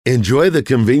Enjoy the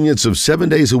convenience of 7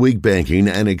 days a week banking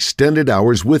and extended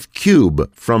hours with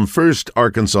Cube from First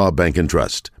Arkansas Bank and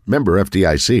Trust. Member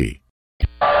FDIC.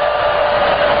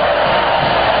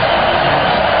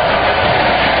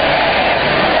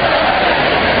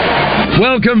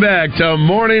 Welcome back to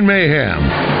Morning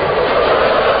Mayhem.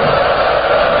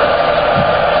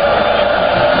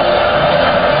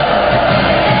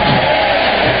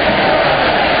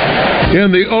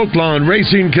 In the Oaklawn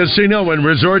Racing Casino and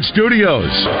Resort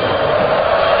Studios.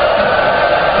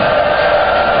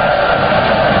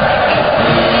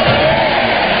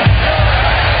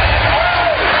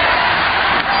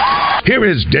 Here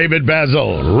is David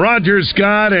Basil, Roger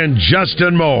Scott, and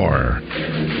Justin Moore.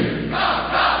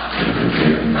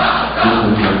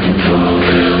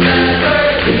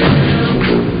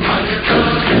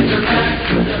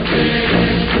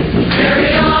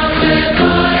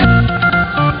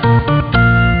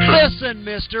 Listen,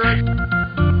 mister.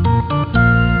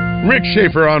 Rick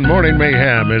Schaefer on Morning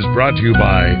Mayhem is brought to you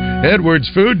by Edwards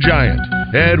Food Giant.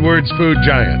 Edwards Food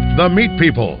Giant, the meat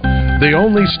people. The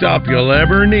only stop you'll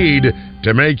ever need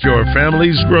to make your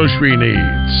family's grocery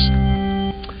needs.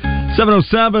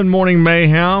 7:07 Morning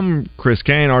Mayhem. Chris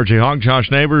Kane, RJ Hawk, Josh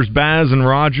Neighbors, Baz, and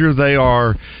Roger. They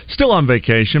are still on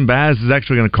vacation. Baz is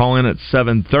actually going to call in at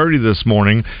 7:30 this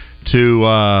morning.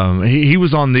 He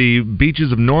was on the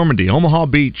beaches of Normandy, Omaha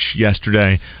Beach,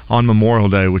 yesterday on Memorial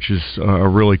Day, which is a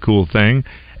really cool thing.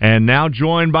 And now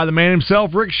joined by the man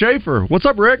himself, Rick Schaefer. What's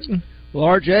up, Rick? Well,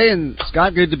 RJ and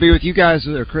Scott, good to be with you guys.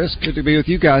 Or Chris, good to be with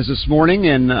you guys this morning.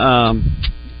 And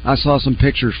I saw some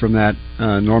pictures from that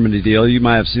Normandy deal. You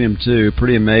might have seen them too.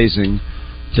 Pretty amazing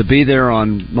to be there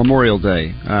on Memorial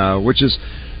Day, which is,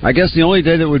 I guess, the only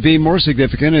day that would be more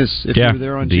significant is if you were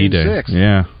there on June 6th.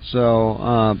 Yeah.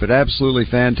 So, but absolutely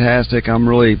fantastic. I'm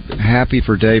really happy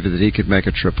for David that he could make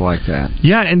a trip like that.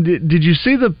 Yeah, and did you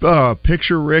see the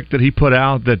picture, Rick, that he put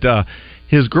out that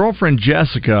his girlfriend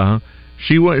Jessica,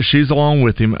 she's along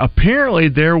with him. Apparently,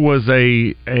 there was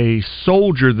a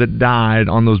soldier that died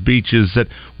on those beaches that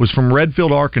was from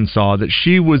Redfield, Arkansas, that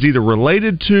she was either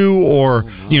related to or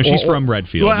she's from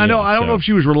Redfield. Well, I don't know if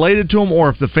she was related to him or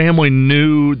if the family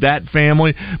knew that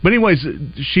family. But anyways,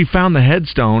 she found the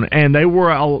headstone, and they were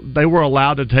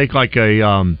allowed to take like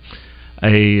a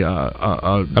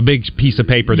big piece of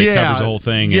paper that covers the whole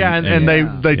thing.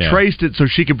 And they traced it so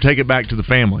she could take it back to the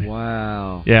family.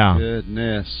 Wow. Yeah.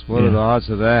 Goodness. What are the odds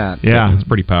of that? Yeah. It's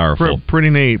pretty powerful.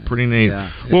 Pretty neat.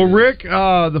 Yeah, well, Rick,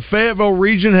 the Fayetteville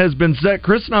region has been set.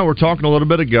 Chris and I were talking a little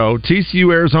bit ago,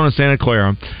 TCU, Arizona, Santa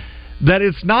Clara, that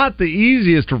it's not the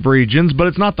easiest of regions, but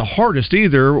it's not the hardest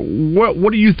either.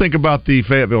 What do you think about the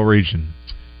Fayetteville region?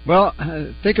 Well,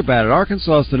 think about it.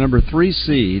 Arkansas is the number 3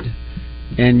 seed.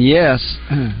 And yes,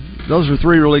 those are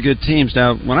 3 really good teams.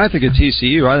 Now, when I think of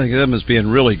TCU, I think of them as being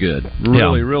really good.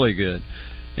 Really good.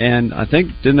 And I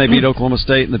think, didn't they beat Oklahoma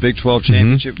State in the Big 12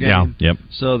 championship game? Yeah, yep.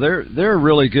 So they're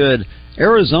really good.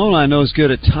 Arizona, I know, is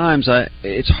good at times.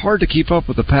 It's hard to keep up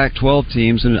with the Pac-12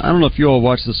 teams, and I don't know if you all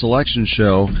watch the selection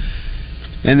show,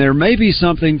 and there may be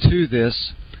something to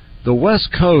this. The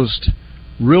West Coast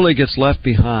really gets left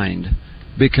behind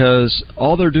because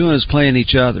all they're doing is playing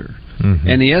each other. Mm-hmm.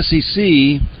 And the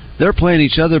SEC, they're playing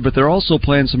each other, but they're also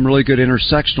playing some really good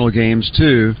intersectional games,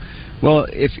 too. Well,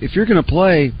 if you're going to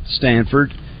play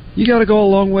Stanford, you got to go a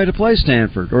long way to play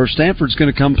Stanford. Or if Stanford's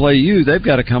going to come play you, they've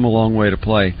got to come a long way to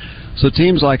play. So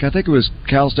teams like, I think it was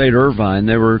Cal State Irvine,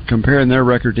 they were comparing their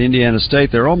record to Indiana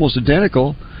State. They're almost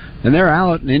identical, and they're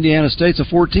out, and Indiana State's a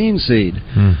 14 seed.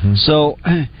 Mm-hmm. So,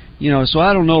 so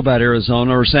I don't know about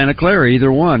Arizona or Santa Clara,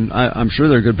 either one. I'm sure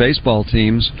they're good baseball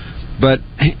teams. But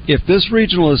if this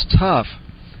regional is tough,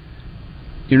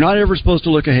 you're not ever supposed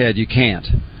to look ahead. You can't.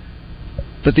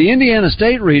 But the Indiana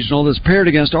State regional that's paired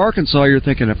against Arkansas, you're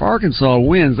thinking if Arkansas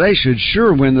wins, they should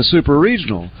sure win the super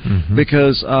regional. Mm-hmm.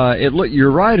 Because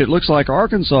you're right, it looks like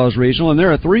Arkansas's regional, and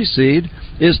they're a 3 seed,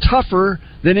 is tougher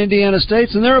than Indiana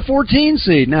State's, and they're a 14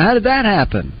 seed. Now, how did that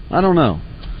happen? I don't know.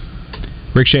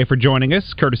 Rick Schaefer joining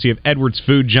us, courtesy of Edwards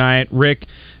Food Giant. Rick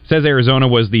says Arizona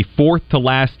was the 4th to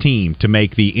last team to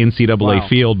make the NCAA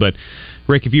field, but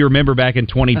Rick, if you remember back in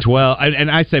 2012,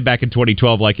 and I say back in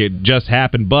 2012 like it just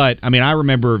happened, but I mean I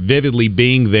remember vividly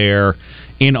being there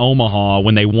in Omaha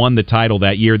when they won the title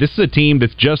that year. This is a team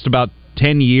that's just about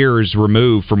 10 years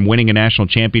removed from winning a national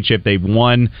championship. They've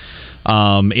won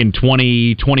In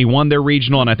 2021, they're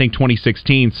regional, and I think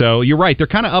 2016. So you're right; they're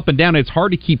kind of up and down. It's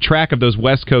hard to keep track of those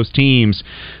West Coast teams.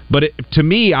 But to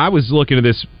me, I was looking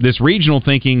at this regional,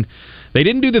 thinking they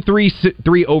didn't do the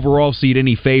three overall seed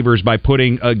any favors by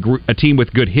putting a team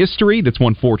with good history that's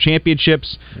won 4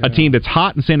 championships, a team that's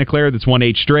hot in Santa Clara that's won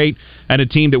 8 straight, and a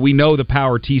team that we know the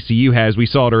power TCU has. We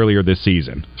saw it earlier this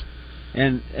season.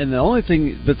 And the only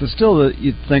thing, but still,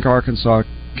 you'd think Arkansas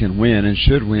can win and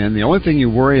should win. The only thing you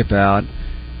worry about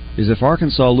is if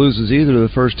Arkansas loses either of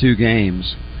the first 2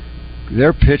 games,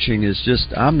 their pitching is just,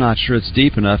 I'm not sure it's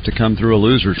deep enough to come through a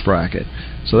loser's bracket.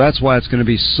 So that's why it's going to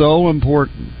be so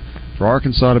important for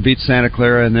Arkansas to beat Santa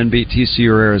Clara and then beat TCU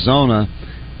or Arizona.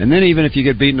 And then even if you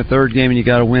get beaten a third game and you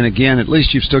got to win again, at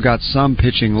least you've still got some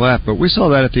pitching left. But we saw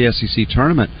that at the SEC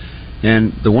tournament.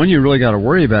 And the one you really got to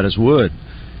worry about is Wood.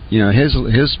 You know,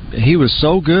 he was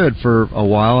so good for a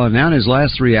while, and now in his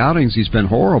last 3 outings he's been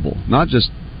horrible. Not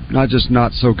just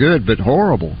not so good, but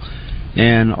horrible.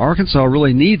 And Arkansas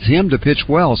really needs him to pitch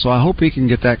well, so I hope he can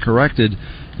get that corrected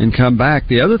and come back.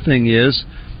 The other thing is,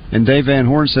 and Dave Van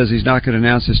Horn says he's not going to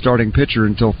announce his starting pitcher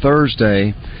until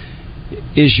Thursday,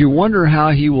 is you wonder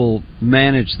how he will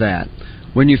manage that.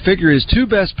 When you figure his 2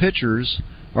 best pitchers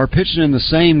are pitching in the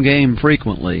same game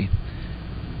frequently,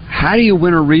 how do you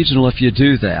win a regional if you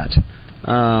do that?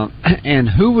 And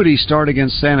who would he start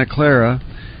against Santa Clara?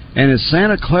 And is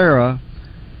Santa Clara,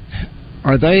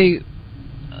 are they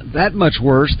that much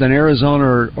worse than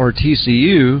Arizona or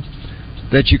TCU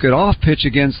that you could off-pitch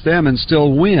against them and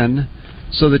still win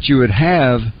so that you would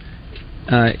have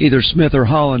either Smith or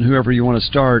Holland, whoever you want to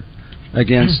start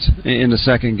against in the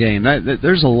second game?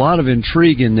 There's a lot of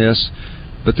intrigue in this.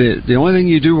 But the only thing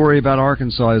you do worry about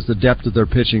Arkansas is the depth of their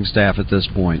pitching staff at this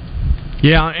point.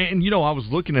 Yeah, and I was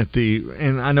looking at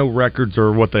and I know records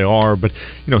are what they are, but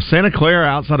Santa Clara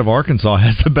outside of Arkansas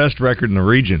has the best record in the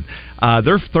region.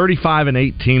 They're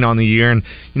 35-18 on the year, and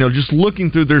just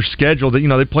looking through their schedule, that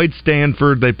they played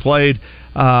Stanford, they played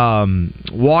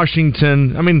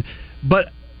Washington. I mean, but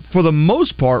for the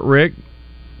most part, Rick,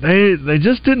 They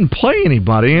just didn't play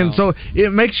anybody, and so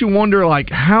it makes you wonder, like,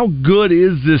 how good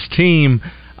is this team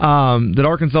that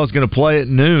Arkansas is going to play at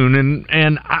noon?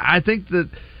 And I think that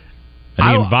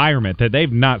the environment that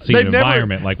they've not seen an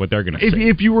environment like what they're going to see.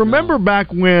 If you remember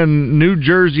back when New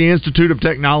Jersey Institute of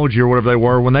Technology or whatever they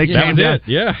were, when they came down,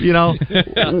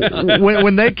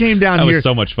 when they came down that here, was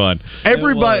so much fun.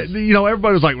 Everybody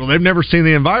was like, well, they've never seen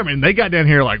the environment, and they got down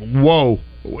here like, whoa.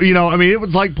 It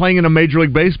was like playing in a Major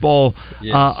League Baseball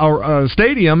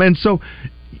stadium. And so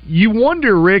you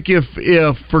wonder, Rick, if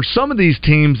for some of these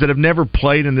teams that have never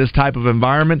played in this type of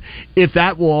environment, if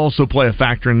that will also play a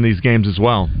factor in these games as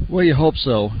well. Well, you hope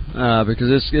so, because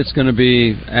it's going to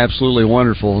be absolutely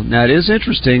wonderful. Now, it is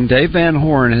interesting. Dave Van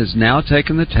Horn has now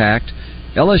taken the tact.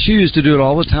 LSU used to do it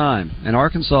all the time, and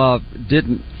Arkansas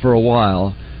didn't for a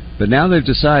while. But now they've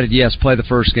decided, yes, play the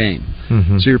first game.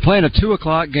 Mm-hmm. So you're playing a 2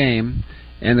 o'clock game,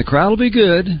 and the crowd will be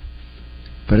good,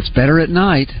 but it's better at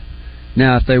night.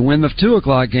 Now, if they win the 2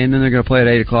 o'clock game, then they're going to play at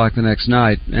 8 o'clock the next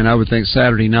night, and I would think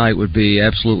Saturday night would be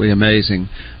absolutely amazing.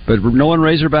 But knowing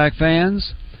Razorback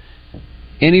fans,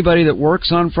 anybody that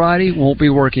works on Friday won't be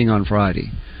working on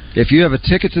Friday. If you have a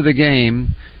ticket to the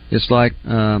game, it's like,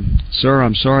 sir,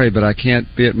 I'm sorry, but I can't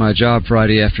be at my job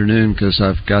Friday afternoon because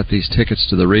I've got these tickets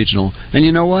to the regional. And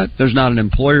you know what? There's not an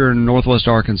employer in Northwest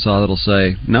Arkansas that'll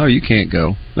say, no, you can't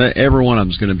go. Every one of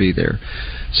them's going to be there.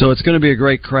 So it's going to be a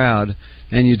great crowd,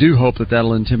 and you do hope that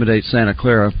that'll intimidate Santa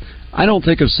Clara. I don't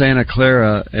think of Santa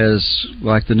Clara as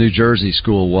like the New Jersey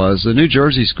school was. The New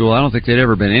Jersey school, I don't think they'd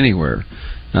ever been anywhere.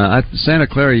 Santa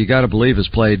Clara, you got to believe, has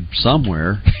played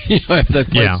somewhere. If they've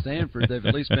played Stanford, they've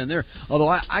at least been there. Although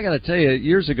I got to tell you,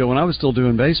 years ago when I was still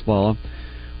doing baseball,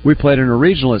 we played in a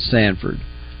regional at Stanford.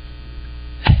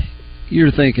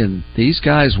 You're thinking, these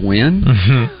guys win?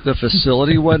 Mm-hmm. The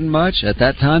facility wasn't much. At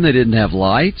that time, they didn't have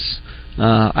lights.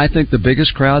 I think the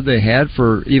biggest crowd they had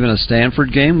for even a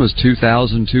Stanford game was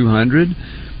 2,200.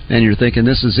 And you're thinking,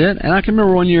 this is it? And I can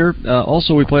remember one year,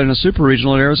 also we played in a super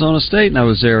regional at Arizona State, and I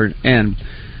was there. And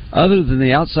other than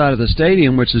the outside of the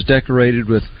stadium, which is decorated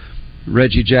with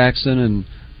Reggie Jackson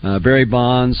and Barry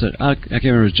Bonds, I can't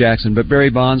remember if it was Jackson, but Barry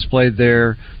Bonds played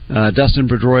there, Dustin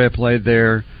Pedroia played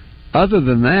there. Other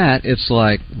than that, it's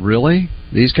like, really?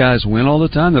 These guys win all the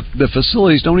time? The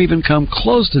facilities don't even come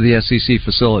close to the SEC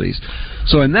facilities.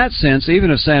 So in that sense,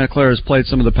 even if Santa Clara has played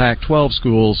some of the Pac-12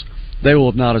 schools, they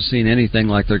will not have seen anything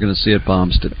like they're going to see at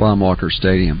Baum-Walker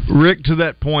Stadium. Rick, to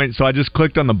that point, so I just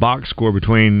clicked on the box score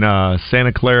between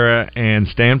Santa Clara and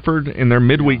Stanford in their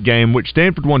midweek game, which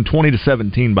Stanford won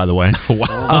 20-17, by the way. Wow!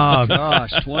 Oh my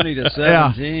gosh,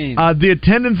 20-17. Yeah. The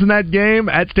attendance in that game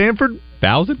at Stanford,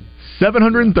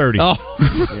 1,730. Oh,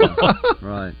 yeah,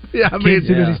 right. Yeah, I mean, kids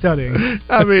too busy studying.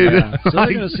 I mean, so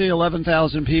they're going to see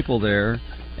 11,000 people there,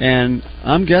 and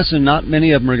I'm guessing not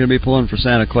many of them are going to be pulling for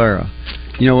Santa Clara.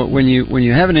 You know, when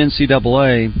you have an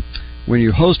NCAA, when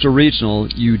you host a regional,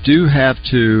 you do have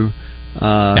to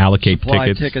allocate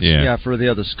tickets for the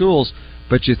other schools.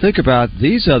 But you think about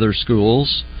these other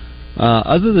schools,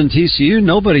 other than TCU,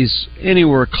 nobody's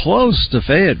anywhere close to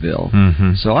Fayetteville.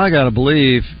 Mm-hmm. So I got to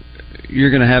believe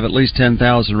you're going to have at least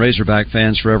 10,000 Razorback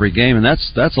fans for every game, and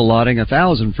that's allotting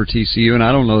 1,000 for TCU, and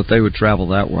I don't know if they would travel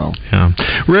that well. Yeah,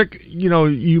 Rick, you know,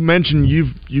 you mentioned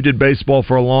you did baseball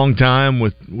for a long time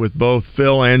with both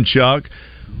Phil and Chuck.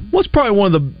 What's probably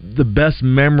one of the best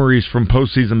memories from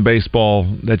postseason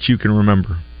baseball that you can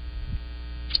remember?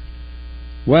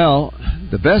 Well,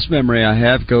 the best memory I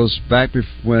have goes back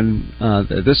when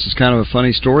this is kind of a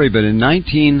funny story, but in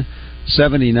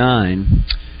 1979.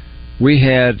 We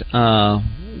had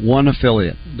one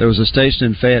affiliate. There was a station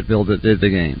in Fayetteville that did the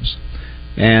games.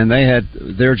 And they had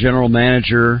their general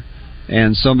manager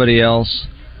and somebody else,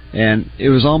 and it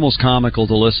was almost comical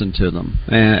to listen to them.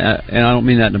 And I don't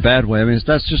mean that in a bad way. I mean,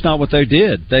 that's just not what they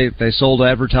did. They sold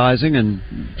advertising, and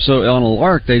so on a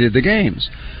lark, they did the games.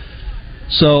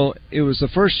 So it was the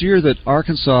first year that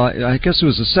Arkansas, I guess it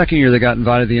was the second year they got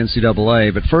invited to the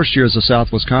NCAA, but first year as a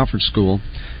Southwest Conference school.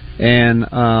 And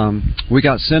we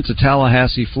got sent to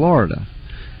Tallahassee, Florida.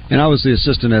 And I was the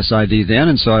assistant SID then,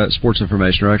 and so I was sports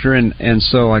information director, and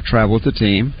so I traveled with the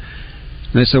team.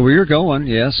 And they said, well, you're going,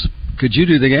 yes. Could you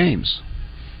do the games?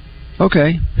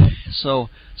 Okay. So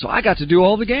I got to do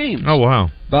all the games. Oh, wow.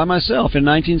 By myself in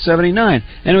 1979.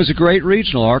 And it was a great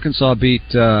regional. Arkansas beat,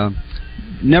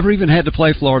 never even had to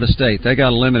play Florida State. They got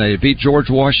eliminated. Beat George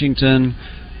Washington,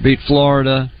 beat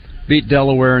Florida, beat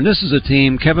Delaware, and this is a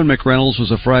team. Kevin McReynolds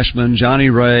was a freshman. Johnny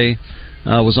Ray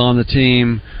was on the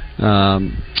team.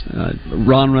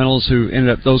 Ron Reynolds, who ended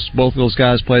up both of those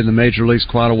guys played in the major leagues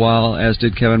quite a while, as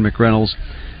did Kevin McReynolds,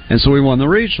 and so we won the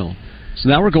regional. So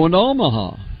now we're going to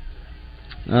Omaha.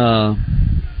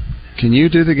 Can you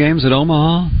do the games at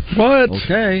Omaha? What?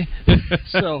 Okay.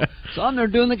 so I'm there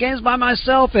doing the games by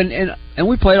myself, and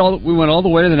we played we went all the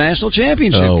way to the national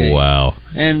championship game. Oh, wow.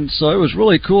 And so it was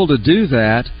really cool to do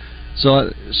that.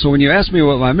 So when you ask me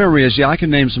what my memory is, yeah, I can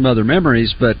name some other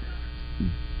memories, but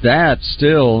that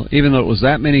still, even though it was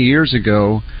that many years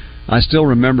ago, I still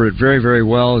remember it very, very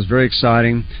well. It was very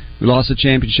exciting. We lost the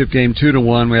championship game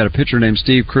 2-1. We had a pitcher named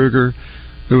Steve Kruger,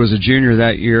 who was a junior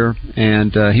that year,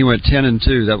 and he went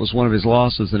 10-2. That was one of his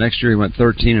losses. The next year he went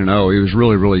 13-0. He was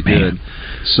really, really good.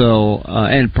 So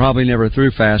and probably never threw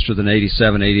faster than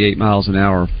 87, 88 miles an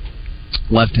hour.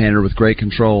 Left-hander with great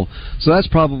control. So that's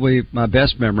probably my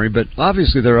best memory. But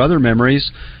obviously there are other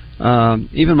memories.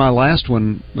 Even my last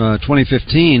one,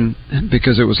 2015,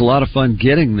 because it was a lot of fun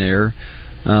getting there.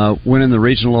 Winning the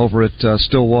regional over at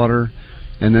Stillwater,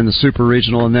 and then the Super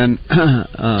Regional, and then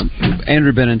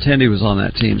Andrew Benintendi was on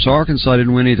that team. So Arkansas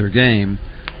didn't win either game,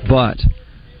 but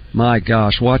my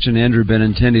gosh, watching Andrew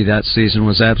Benintendi that season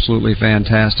was absolutely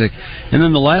fantastic. And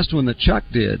then the last one that Chuck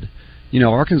did, you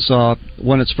know, Arkansas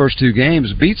won its first two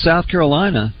games, beat South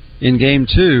Carolina in Game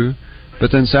 2,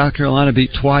 but then South Carolina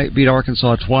beat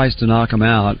Arkansas twice to knock them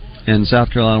out, and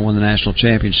South Carolina won the national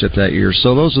championship that year.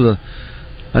 So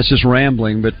that's just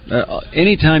rambling, but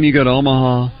anytime you go to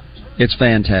Omaha, it's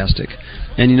fantastic.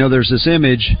 And, you know, there's this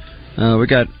image. We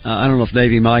got, I don't know if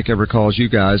Navy Mike ever calls you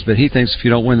guys, but he thinks if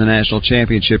you don't win the national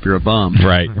championship, you're a bum.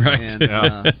 Right. And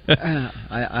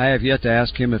I have yet to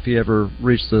ask him if he ever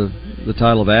reached the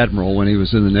title of Admiral when he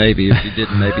was in the Navy. If he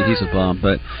didn't, maybe he's a bum.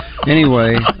 But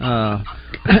anyway,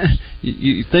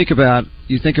 you think about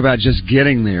just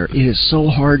getting there. It is so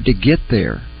hard to get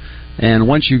there. And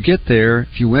once you get there,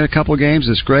 if you win a couple games,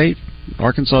 it's great.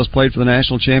 Arkansas's played for the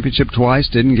national championship twice,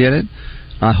 didn't get it.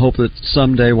 I hope that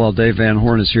someday, while Dave Van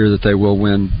Horn is here, that they will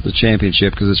win the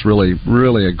championship, because it's really,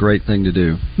 really a great thing to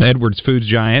do. Edwards Foods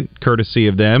Giant, courtesy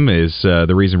of them, is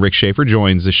the reason Rick Schaefer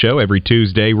joins the show every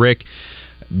Tuesday. Rick,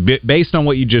 based on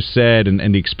what you just said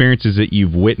and the experiences that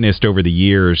you've witnessed over the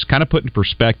years, kind of put into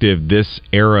perspective this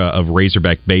era of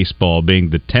Razorback baseball,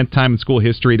 being the 10th time in school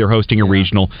history they're hosting a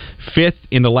regional, 5th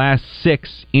in the last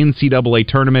 6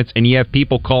 NCAA tournaments, and you have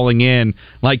people calling in,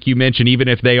 like you mentioned, even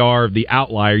if they are the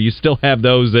outlier, you still have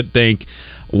those that think,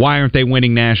 why aren't they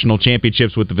winning national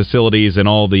championships with the facilities and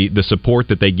all the support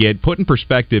that they get? Put in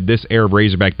perspective this era of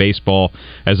Razorback baseball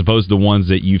as opposed to the ones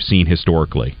that you've seen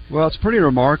historically. Well, it's pretty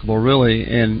remarkable, really.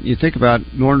 And you think about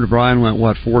Norm DeBryan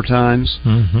went, 4 times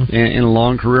in a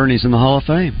long career, and he's in the Hall of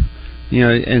Fame.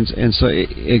 And so,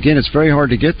 again, it's very hard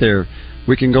to get there.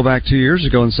 We can go back 2 years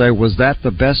ago and say, was that the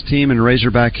best team in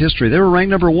Razorback history? They were ranked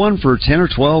number 1 for 10 or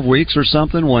 12 weeks or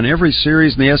something, won every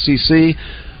series in the SEC,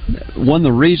 won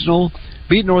the regional,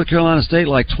 beat North Carolina State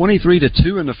like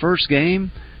 23-2 in the first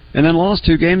game, and then lost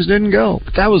 2 games, didn't go.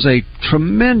 But that was a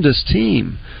tremendous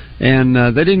team, and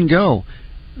they didn't go.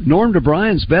 Norm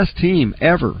DeBryan's best team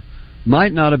ever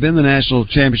might not have been the national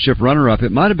championship runner-up.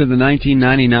 It might have been the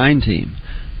 1999 team.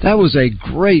 That was a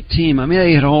great team. I mean,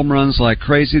 they hit home runs like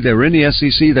crazy. They were in the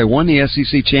SEC. They won the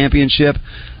SEC championship.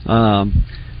 And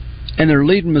they're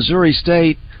leading Missouri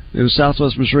State. It was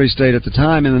Southwest Missouri State at the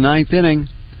time in the 9th inning.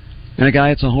 And a guy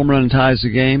hits a home run and ties the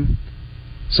game.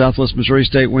 Southwest Missouri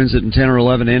State wins it in 10 or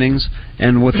 11 innings.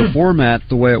 And with the format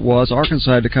the way it was,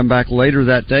 Arkansas had to come back later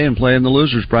that day and play in the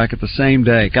loser's bracket the same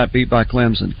day. Got beat by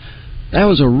Clemson. That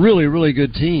was a really, really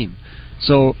good team.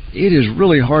 So it is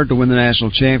really hard to win the national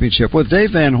championship. What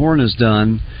Dave Van Horn has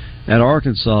done at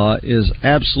Arkansas is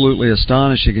absolutely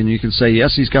astonishing. And you can say,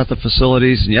 yes, he's got the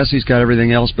facilities, and yes, he's got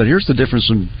everything else. But here's the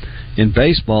difference in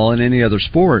baseball and any other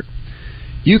sport.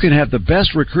 You can have the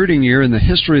best recruiting year in the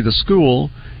history of the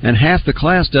school, and half the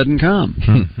class doesn't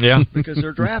come. Yeah, because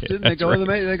they're drafted and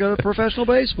they go to professional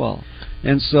baseball.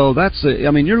 And so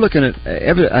you're looking at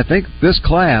I think this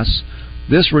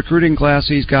recruiting class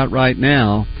he's got right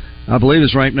now, I believe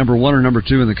is ranked number 1 or number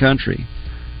 2 in the country.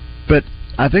 But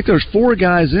I think there's 4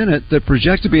 guys in it that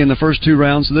project to be in the first 2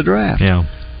 rounds of the draft. Yeah.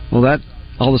 Well, that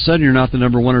all of a sudden you're not the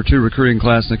number 1 or 2 recruiting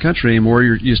class in the country anymore.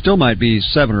 You still might be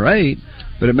 7 or 8,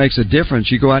 but it makes a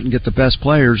difference. You go out and get the best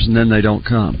players, and then they don't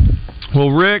come.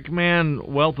 Well, Rick, man,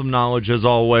 wealth of knowledge as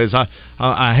always.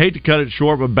 I hate to cut it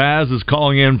short, but Baz is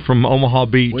calling in from Omaha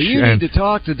Beach. Well, you need to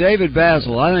talk to David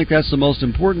Basil. I think that's the most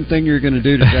important thing you're going to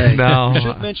do today. No. I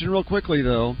should mention real quickly,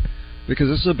 though, because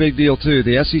this is a big deal, too.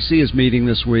 The SEC is meeting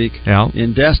this week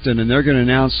in Destin, and they're going to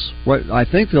announce what I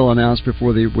think they'll announce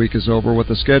before the week is over, what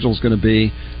the schedule's going to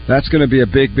be. That's going to be a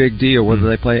big, big deal, whether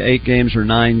they play 8 games or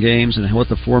 9 games and what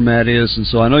the format is. And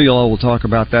so I know you all will talk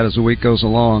about that as the week goes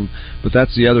along, but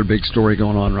that's the other big story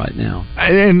going on right now.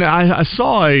 And I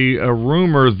saw a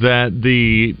rumor that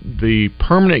the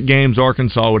permanent games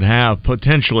Arkansas would have,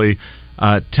 potentially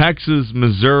Texas,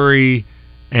 Missouri,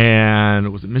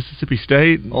 and was it Mississippi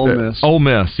State? Ole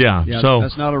Miss, yeah. So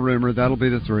that's not a rumor. That'll be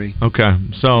the 3. Okay.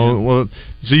 So,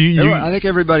 I think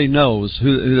everybody knows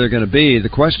who they're going to be. The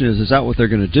question is that what they're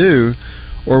going to do,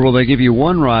 or will they give you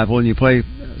one rival and you play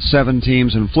 7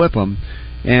 teams and flip them?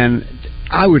 And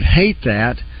I would hate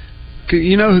that.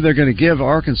 You know who they're going to give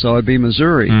Arkansas would be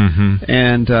Missouri. Mm-hmm.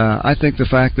 And I think the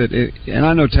fact that and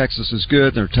I know Texas is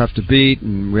good, they're tough to beat,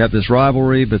 and we have this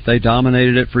rivalry, but they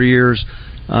dominated it for years.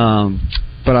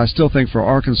 But I still think for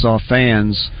Arkansas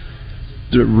fans,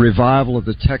 the revival of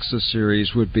the Texas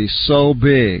series would be so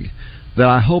big that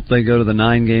I hope they go to the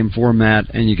 9-game format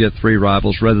and you get 3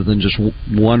 rivals rather than just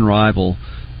one rival,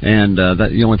 and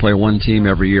that you only play 1 team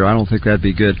every year. I don't think that'd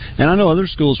be good. And I know other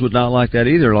schools would not like that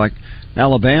either, like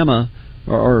Alabama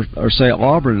or say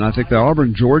Auburn. I think the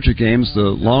Auburn-Georgia game is the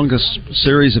longest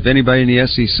series of anybody in the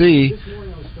SEC,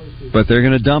 but they're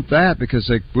going to dump that because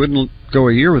they wouldn't go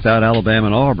a year without Alabama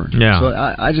and Auburn. Yeah. So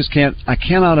I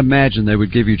cannot imagine they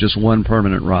would give you just one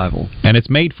permanent rival. And it's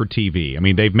made for TV. I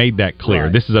mean, they've made that clear.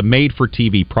 Right. This is a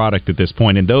made-for-TV product at this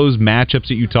point. And those matchups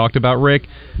that you talked about, Rick,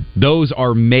 those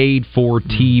are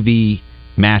made-for-TV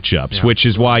matchups, which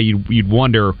is why you'd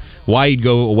wonder why you'd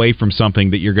go away from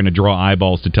something that you're going to draw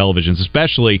eyeballs to televisions,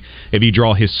 especially if you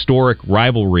draw historic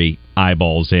rivalry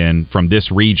eyeballs in from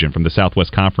this region, from the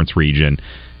Southwest Conference region.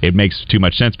 It makes too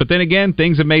much sense. But then again,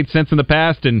 things have made sense in the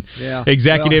past, and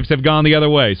executives have gone the other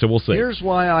way, so we'll see. Here's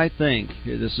why I think,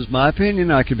 this is my opinion,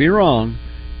 I could be wrong,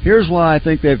 here's why I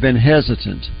think they've been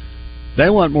hesitant. They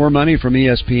want more money from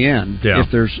ESPN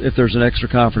if there's an extra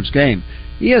conference game.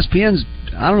 ESPN's,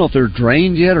 I don't know if they're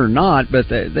drained yet or not, but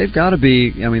they've got to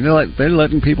be. I mean, they're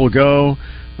letting people go,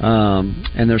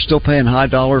 and they're still paying high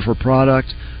dollar for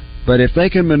product. But if they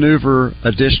can maneuver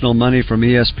additional money from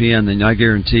ESPN, then I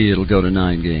guarantee it'll go to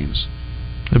 9 games.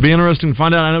 It'll be interesting to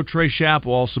find out. I know Trey Schapp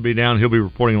will also be down. He'll be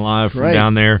reporting live from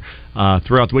down there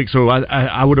throughout the week. So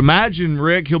I would imagine,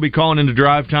 Rick, he'll be calling into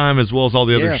Drive Time as well as all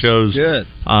the other shows to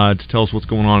tell us what's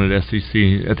going on at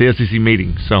the SEC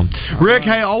meeting. So, Rick,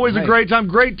 hey, always a great time.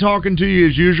 Great talking to you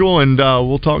as usual, and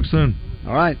we'll talk soon.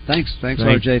 All right. Thanks,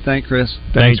 RJ. Thanks, Chris.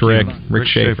 Thanks, Rick. Rick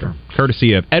Schaefer.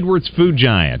 Courtesy of Edwards Food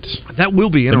Giant. That will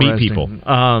be interesting. The meat people.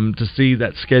 To see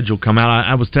that schedule come out.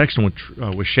 I was texting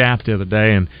with Shaft the other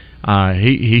day, and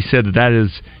he said that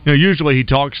is, usually he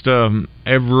talks to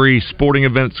every sporting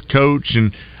events coach,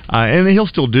 and he'll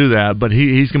still do that, but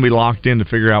he's going to be locked in to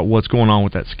figure out what's going on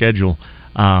with that schedule.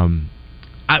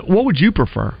 What would you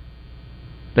prefer?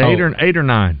 The 8 or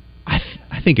 9?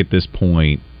 I think at this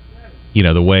point,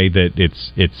 the way that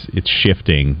it's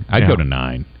shifting, I'd go to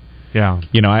 9. Yeah.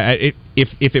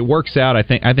 If it works out, I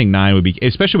think 9 would be,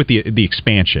 especially with the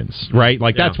expansions, right?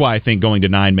 Like that's why I think going to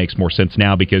 9 makes more sense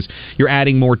now, because you're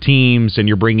adding more teams and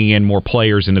you're bringing in more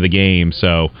players into the game.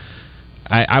 So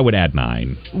I would add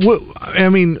 9.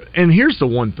 And here's the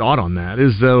one thought on that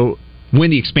is though. When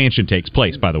the expansion takes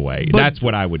place, by the way, that's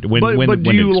what I would. But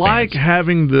do you like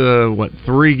having the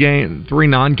 3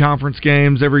 non-conference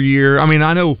games every year? I mean,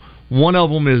 I know one of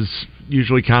them is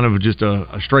usually kind of just a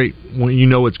straight.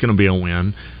 It's going to be a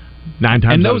win. 9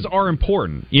 times, and those are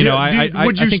important. I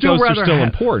think those are still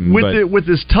important. With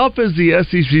as tough as the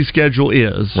SEC schedule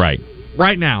is,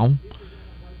 right now,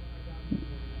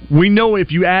 we know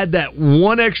if you add that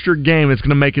one extra game, it's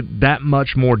going to make it that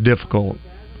much more difficult.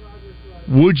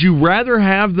 Would you rather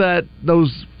have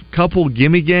those couple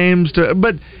gimme games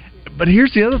but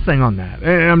here's the other thing on that,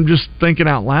 and I'm just thinking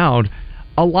out loud.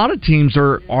 A lot of teams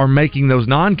are making those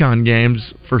non-con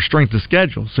games for strength of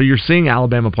schedule. So you're seeing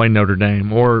Alabama play Notre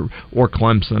Dame or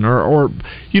Clemson or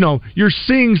you're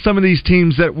seeing some of these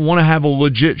teams that want to have a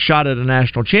legit shot at a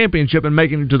national championship and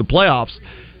making it to the playoffs,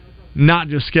 not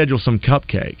just schedule some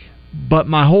cupcake. But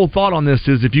my whole thought on this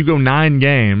is if you go 9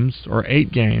 games or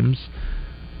 8 games,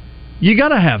 you got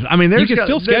to have. I mean, you can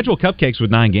still schedule cupcakes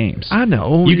with 9 games. I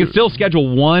know. You can still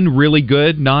schedule one really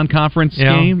good non-conference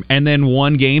game and then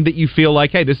one game that you feel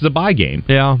like, hey, this is a bye game.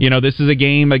 Yeah. This is a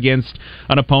game against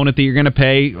an opponent that you're going to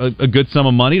pay a good sum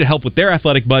of money to help with their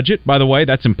athletic budget. By the way,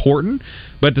 that's important.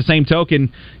 But at the same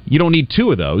token, you don't need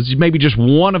 2 of those. Maybe just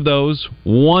one of those,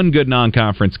 one good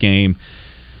non-conference game.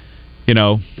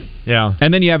 Yeah,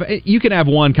 and then you can have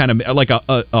one kind of like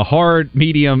a hard,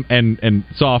 medium, and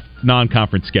soft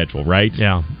non-conference schedule, right?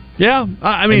 Yeah.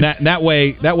 I mean and that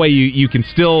way you can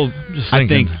still, I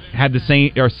think, have the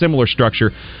same or similar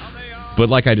structure. But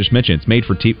like I just mentioned, it's made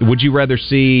for would you rather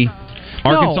see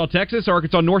Arkansas, Texas, or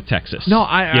Arkansas, North Texas? No,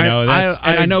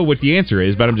 I know what the answer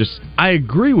is, but I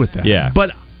agree with that. Yeah,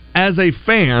 but as a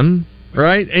fan,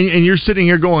 right, and you're sitting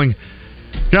here going,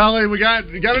 golly, we got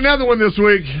another one this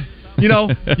week. You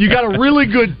got a really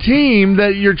good team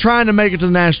that you're trying to make it to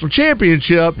the national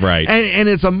championship, right? And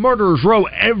it's a murderer's row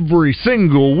every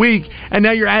single week, and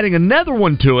now you're adding another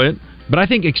one to it. But I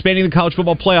think expanding the college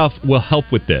football playoff will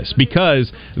help with this,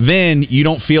 because then you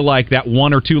don't feel like that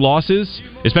 1 or 2 losses,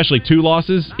 especially 2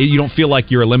 losses, you don't feel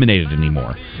like you're eliminated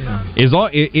anymore. Yeah.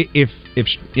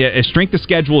 If strength of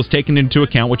schedule is taken into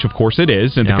account, which of course it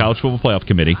is in the College Football Playoff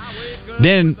Committee,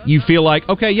 then you feel like,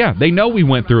 okay, they know we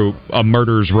went through a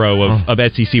murderer's row of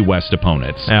SEC West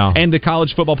opponents. Yeah. And the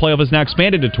college football playoff has now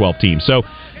expanded to 12 teams. So,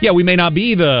 we may not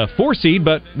be the 4 seed,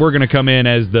 but we're going to come in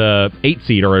as the 8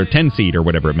 seed or a 10 seed or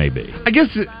whatever it may be. I guess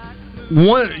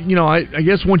I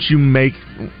guess once you make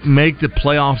the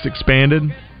playoffs expanded,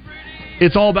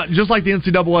 it's all about, just like the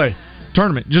NCAA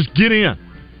tournament, just get in.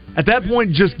 At that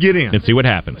point, just get in. And see what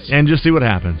happens. Yeah,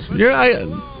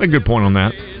 a good point on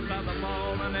that.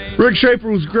 Rick Schaefer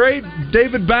was great.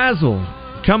 David Basil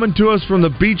coming to us from the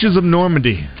beaches of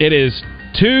Normandy. It is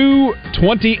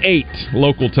 2:28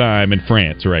 local time in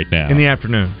France right now. In the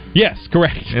afternoon. Yes,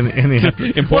 correct. In the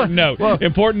afternoon. Important note.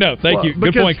 Thank you.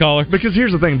 Good point, caller. Because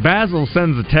here's the thing. Basil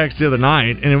sends a text the other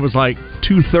night, and it was like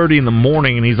 2:30 in the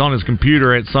morning, and he's on his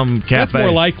computer at some cafe. That's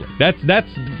more likely.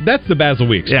 That's the Basil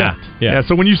we expect. Yeah.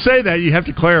 So when you say that, you have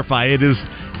to clarify. It is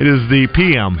the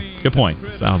PM. Good point.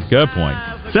 Good point.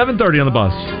 7:30 on the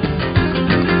bus.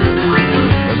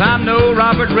 'Cause I know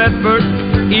Robert Redford,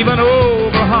 even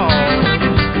overhaul.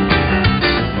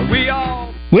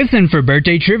 Listen for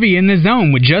Birthday Trivia in the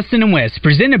Zone with Justin and Wes,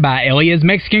 presented by Elia's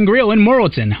Mexican Grill in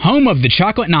Morrilton, home of the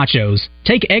chocolate nachos.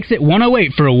 Take exit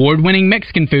 108 for award-winning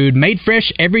Mexican food made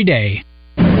fresh every day.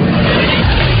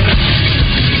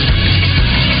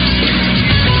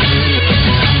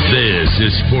 This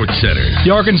is Sports Center.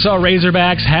 The Arkansas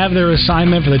Razorbacks have their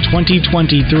assignment for the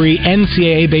 2023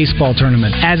 NCAA baseball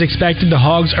tournament. As expected, the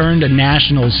Hogs earned a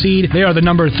national seed. They are the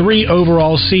number 3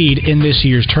 overall seed in this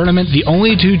year's tournament. The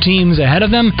only 2 teams ahead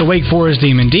of them, the Wake Forest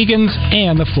Demon Deacons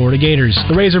and the Florida Gators.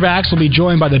 The Razorbacks will be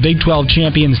joined by the Big 12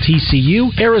 champions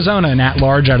TCU, Arizona an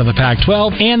at-large out of the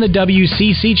Pac-12, and the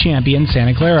WCC champion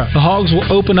Santa Clara. The Hogs will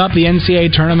open up the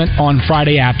NCAA tournament on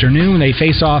Friday afternoon when they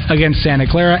face off against Santa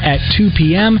Clara at 2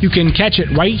 p.m. You can catch it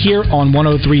right here on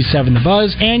 103.7 The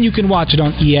Buzz, and you can watch it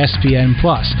on ESPN+.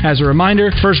 As a reminder,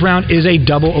 first round is a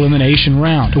double elimination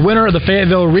round. The winner of the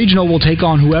Fayetteville Regional will take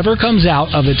on whoever comes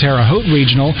out of the Terre Haute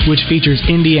Regional, which features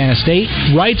Indiana State,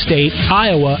 Wright State,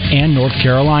 Iowa, and North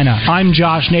Carolina. I'm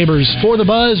Josh Neighbors for the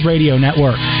Buzz Radio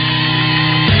Network.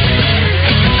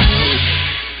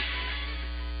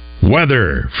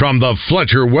 Weather from the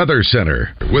Fletcher Weather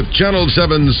Center with Channel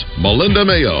 7's Melinda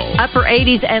Mayo. Upper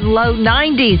 80s and low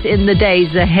 90s in the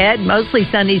days ahead. Mostly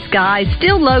sunny skies.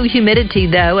 Still low humidity,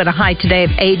 though, at a high today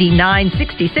of 89,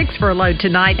 66 for a low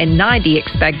tonight, and 90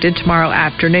 expected tomorrow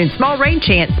afternoon. Small rain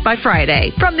chance by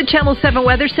Friday. From the Channel 7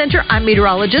 Weather Center, I'm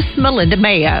meteorologist Melinda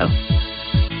Mayo.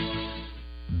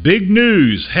 Big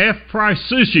news, half-price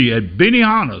sushi at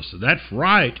Benihana's. That's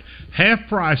right, half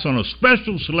price on a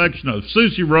special selection of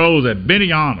sushi rolls at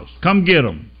Benihana's. Come get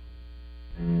them.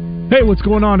 Hey, what's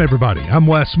going on, everybody? I'm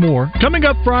Wes Moore. Coming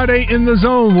up Friday in the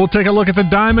Zone, we'll take a look at the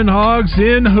Diamond Hogs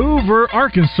in Hoover,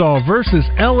 Arkansas versus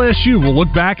LSU. We'll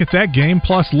look back at that game,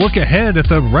 plus look ahead at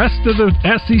the rest of the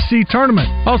SEC tournament.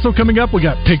 Also coming up, we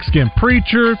got Pigskin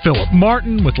Preacher, Philip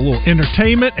Martin with a little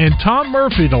entertainment, and Tom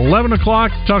Murphy at 11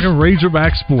 o'clock talking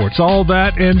Razorback sports. All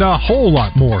that and a whole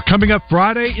lot more coming up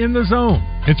Friday in the Zone.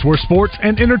 It's where sports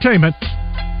and entertainment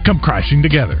come crashing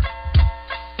together.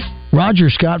 Roger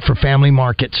Scott for Family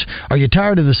Markets. Are you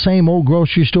tired of the same old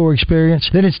grocery store experience?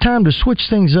 Then it's time to switch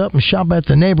things up and shop at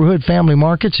the neighborhood family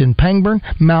markets in Pangburn,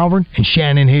 Malvern, and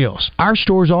Shannon Hills. Our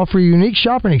stores offer a unique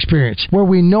shopping experience where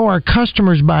we know our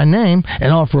customers by name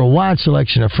and offer a wide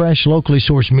selection of fresh, locally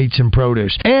sourced meats and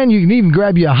produce. And you can even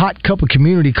grab you a hot cup of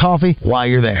community coffee while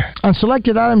you're there. On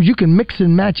selected items, you can mix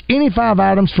and match any 5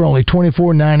 items for only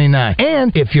 $24.99.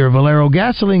 And if you're a Valero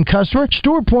gasoline customer,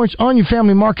 store points on your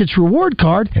Family Markets reward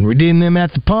card and redeem them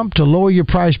at the pump to lower your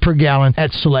price per gallon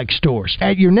at select stores.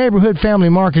 At your neighborhood Family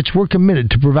Markets, we're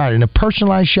committed to providing a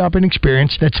personalized shopping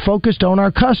experience that's focused on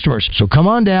our customers. So come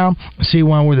on down and see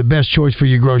why we're the best choice for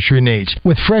your grocery needs.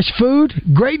 With fresh food,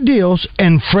 great deals,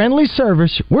 and friendly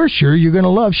service, we're sure you're going to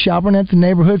love shopping at the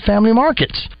neighborhood Family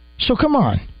Markets. So come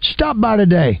on, stop by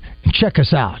today and check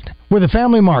us out. We're the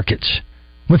Family Markets,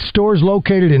 with stores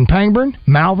located in Pangburn,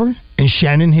 Malvern, and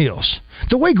Shannon Hills.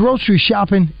 The way grocery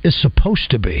shopping is supposed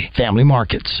to be. Family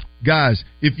Markets. Guys,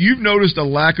 if you've noticed a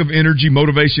lack of energy,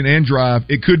 motivation, and drive,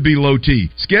 it could be low T.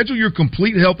 Schedule your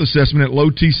complete health assessment at Low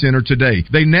T Center today.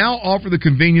 They now offer the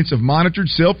convenience of monitored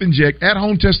self-inject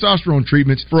at-home testosterone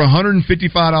treatments for $155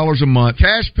 a month,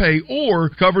 cash pay, or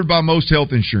covered by most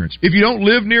health insurance. If you don't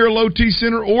live near a Low T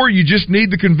Center or you just need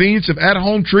the convenience of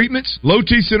at-home treatments, Low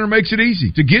T Center makes it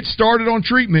easy. To get started on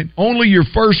treatment, only your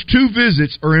first 2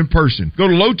 visits are in person. Go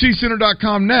to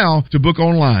lowtcenter.com now to book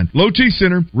online. Low T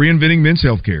Center, reinventing men's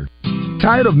healthcare.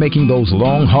 Tired of making those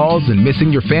long hauls and missing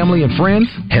your family and friends?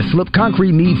 Heslop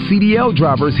Concrete needs CDL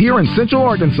drivers here in Central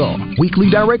Arkansas.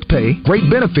 Weekly direct pay, great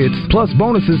benefits, plus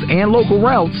bonuses and local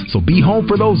routes. So be home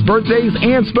for those birthdays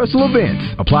and special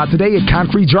events. Apply today at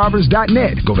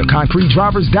concretedrivers.net. Go to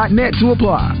concretedrivers.net to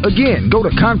apply. Again, go to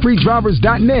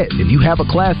concretedrivers.net. If you have a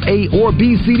Class A or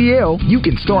B CDL, you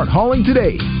can start hauling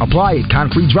today. Apply at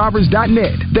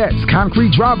concretedrivers.net. That's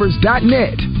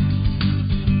concretedrivers.net.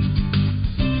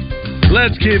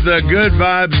 Let's keep the good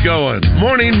vibes going.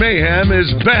 Morning Mayhem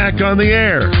is back on the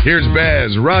air. Here's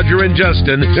Baz, Roger, and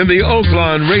Justin in the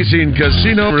Oaklawn Racing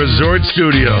Casino Resort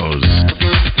Studios.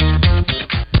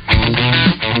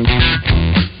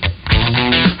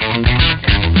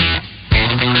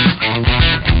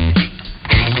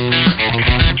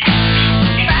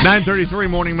 .933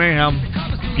 Morning Mayhem.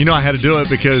 You know I had to do it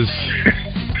because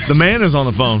the man is on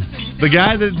the phone. The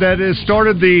guy that has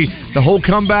started the whole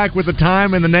comeback with the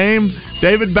time and the name,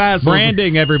 David Bass.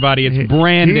 Branding, everybody. It's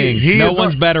branding. No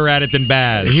one's better at it than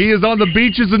Baz. He is on the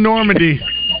beaches of Normandy.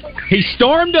 He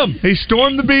stormed them. He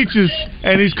stormed the beaches,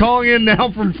 and he's calling in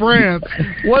now from France.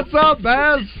 What's up,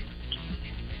 Baz?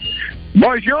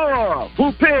 Bonjour,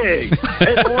 who pig?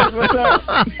 Hey boys, what's up?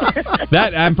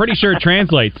 That I'm pretty sure it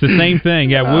translates the same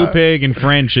thing. Yeah, woo pig in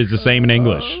French is the same in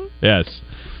English. Yes.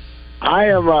 I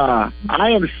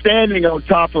am standing on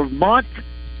top of Mont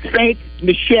Saint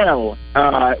Michel,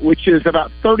 which is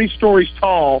about 30 stories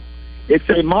tall. It's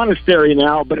a monastery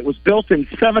now, but it was built in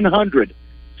 700.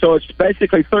 So it's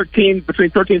basically between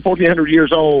 13 and 1,400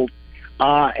 years old,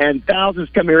 and thousands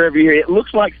come here every year. It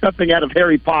looks like something out of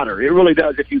Harry Potter. It really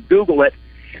does if you Google it.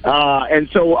 And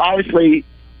so obviously,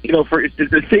 for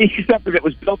to see something that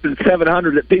was built in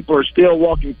 700 that people are still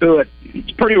walking through it,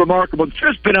 it's pretty remarkable. It's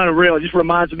just been unreal. It just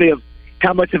reminds me of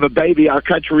how much of a baby our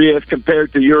country is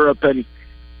compared to Europe. And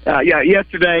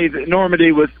yesterday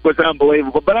Normandy was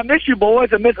unbelievable. But I miss you boys.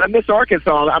 I miss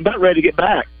Arkansas. I'm about ready to get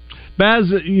back.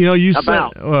 Baz, you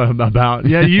sent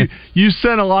you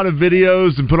sent a lot of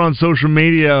videos and put on social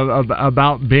media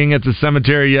about being at the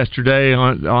cemetery yesterday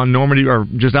on Normandy, or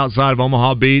just outside of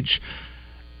Omaha Beach.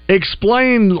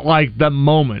 Explain the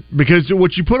moment, because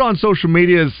what you put on social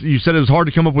media is, you said it was hard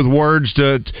to come up with words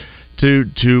to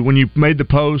when you made the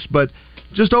post, but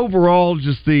just overall,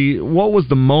 what was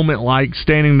the moment like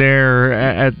standing there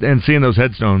and seeing those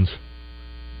headstones?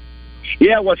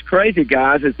 Yeah, what's crazy,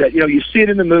 guys, is that, you see it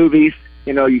in the movies,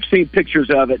 you've seen pictures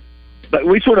of it, but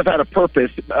we sort of had a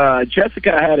purpose.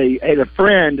 Jessica had a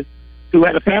friend who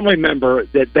had a family member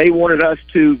that they wanted us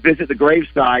to visit the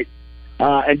gravesite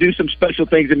and do some special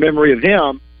things in memory of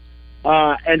him.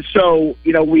 And so,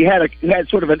 we had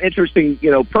sort of an interesting,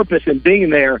 purpose in being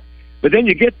there. But then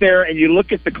you get there and you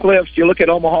look at the cliffs, you look at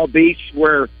Omaha Beach,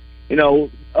 where,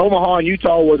 Omaha and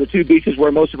Utah were the two beaches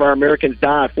where most of our Americans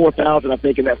died, 4,000, I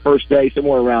think, in that first day,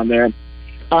 somewhere around there.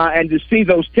 And to see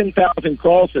those 10,000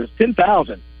 crosses,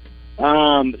 10,000,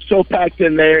 so packed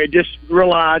in there, it just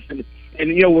realized, and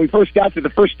when we first got to the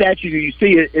first statue you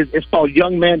see, it's called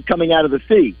Young Men Coming Out of the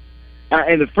Sea.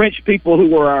 And the French people who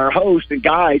were our hosts and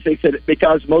guides, they said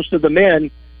because most of the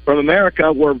men from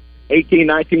America were 18,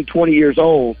 19, 20 years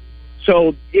old.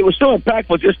 So it was so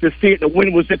impactful just to see it. The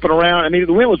wind was zipping around. I mean,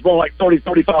 the wind was blowing like 30,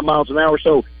 35 miles an hour.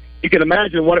 So you can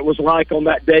imagine what it was like on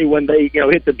that day when they,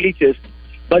 hit the beaches.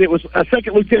 But it was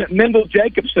Second Lieutenant Mendel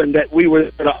Jacobson that we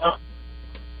were.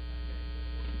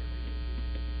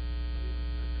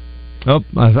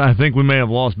 I think we may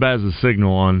have lost Baz's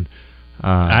signal on.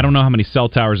 I don't know how many cell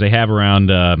towers they have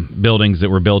around buildings that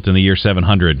were built in the year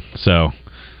 700. So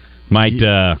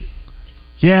might.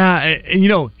 Yeah,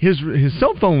 and his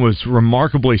cell phone was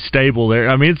remarkably stable there.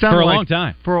 I mean, it sounded for a like long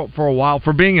time, for a while,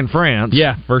 for being in France.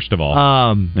 Yeah, first of all,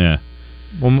 yeah.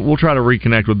 We'll try to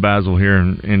reconnect with Basil here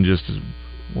and just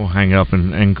we'll hang up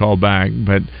and call back.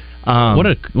 But what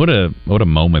a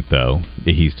moment though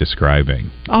that he's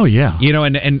describing. Oh yeah,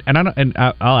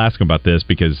 I'll ask him about this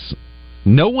because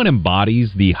no one embodies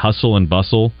the hustle and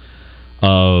bustle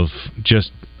of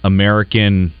just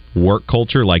American work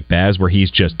culture like Baz, where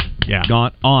he's just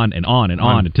gone on and on and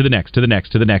on and to the next, to the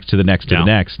next, to the next, to the next, to the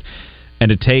next. And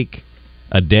to take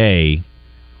a day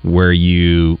where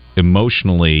you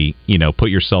emotionally, put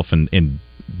yourself in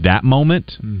that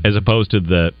moment, as opposed to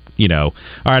the, all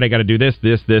right, I got to do this,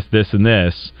 and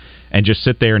this, and just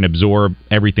sit there and absorb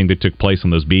everything that took place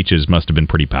on those beaches must have been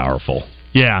pretty powerful.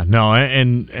 Yeah, no,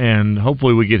 and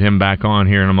hopefully we get him back on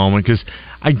here in a moment, because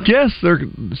I guess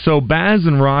Baz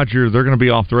and Roger, they're going to be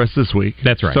off the rest of this week.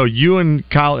 That's right. So you and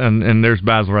Kyle, and there's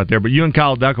Basil right there, but you and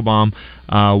Kyle Deckelbaum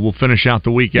will finish out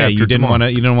the week after. You didn't want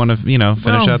to,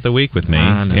 finish out the week with me.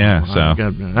 Yeah, so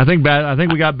I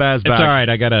think we got Baz back. It's all right.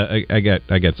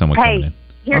 I got someone coming in.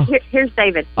 Here's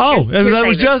David.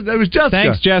 That was Jessica.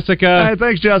 Thanks, Jessica. Hey,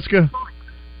 thanks, Jessica.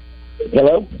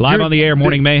 Hello? Live on the air,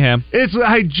 Morning Mayhem. It's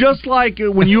just like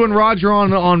when you and Roger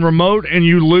on remote and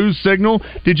you lose signal.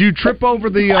 Did you trip over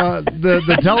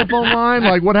the telephone line?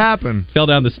 Like, what happened? Fell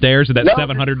down the stairs of that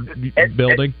 700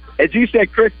 building. As you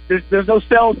said, Chris, there's no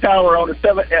cell tower on a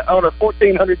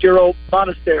 1,400-year-old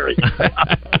monastery.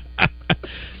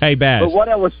 Hey, Baz. But what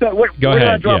I was saying, where did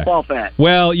I drop off at?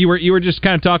 Well, you were just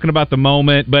kind of talking about the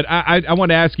moment, but I want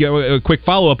to ask you a quick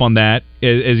follow-up on that.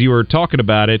 As you were talking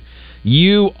about it,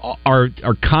 you are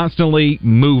constantly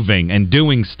moving and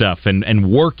doing stuff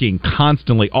and working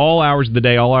constantly, all hours of the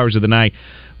day, all hours of the night.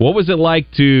 What was it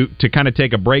like to kind of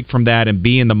take a break from that and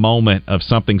be in the moment of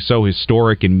something so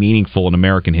historic and meaningful in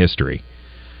American history?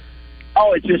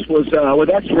 Oh, it just was. That was.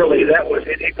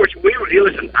 Of course,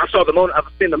 I saw I've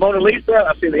seen the Mona Lisa.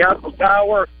 I've seen the Eiffel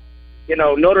Tower.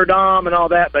 Notre Dame and all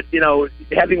that. But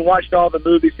having watched all the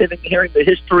movies, hearing the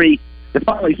history, to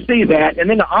finally see that, and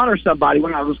then to honor somebody.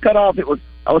 When I was cut off,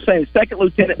 I was saying Second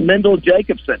Lieutenant Mendel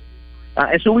Jacobson,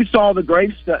 and so we saw the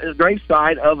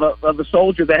gravesite of a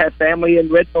soldier that had family in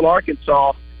Redfield,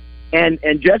 Arkansas, and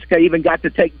Jessica even got to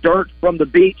take dirt from the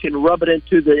beach and rub it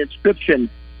into the inscription.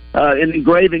 An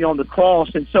engraving on the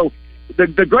cross. And so the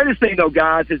greatest thing, though,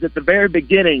 guys, is at the very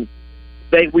beginning,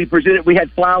 we had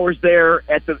flowers there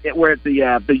where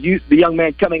the young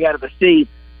man coming out of the sea,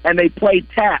 and they played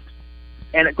taps.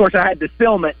 And, of course, I had to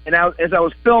film it. And as I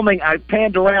was filming, I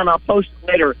panned around. I'll post it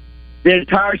later. The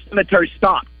entire cemetery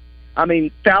stopped. I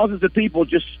mean, thousands of people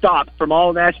just stopped from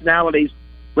all nationalities.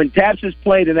 When Taps's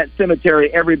played in that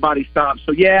cemetery, everybody stopped.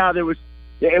 So, yeah, it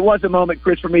was a moment,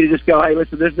 Chris, for me to just go, hey,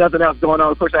 listen, there's nothing else going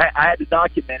on. Of course, I had to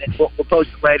document it. We'll post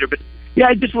it later. But, yeah,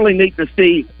 it's just really neat to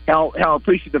see how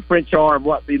appreciative the French are and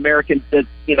what the Americans did,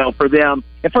 for them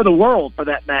and for the world, for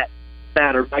that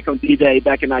matter, back on D-Day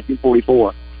back in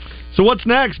 1944. So what's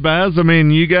next, Baz? I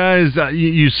mean, you guys,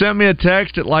 you sent me a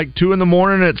text at like 2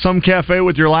 a.m. at some cafe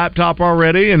with your laptop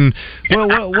already, and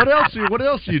what else? What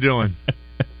else are you doing?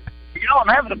 I'm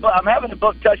having a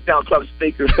book Touchdown Club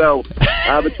speaker. So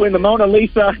between the Mona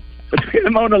Lisa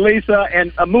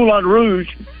and a Moulin Rouge,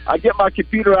 I get my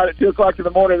computer out at 2:00 in the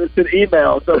morning and send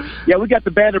email. So yeah, we got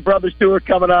the Band of Brothers tour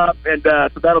coming up, and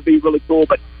so that'll be really cool.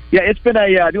 But yeah, it's been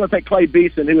I do want to thank Clay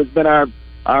Beeson, who has been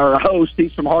our host.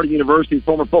 He's from Harding University,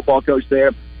 former football coach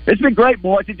there. It's been great,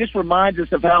 boys. It just reminds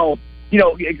us of how,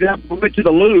 example, we went to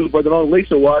the Louvre where the Mona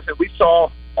Lisa was, and we saw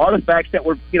artifacts that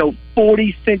were,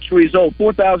 40 centuries old,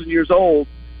 4,000 years old.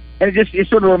 And it's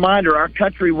sort of a reminder, our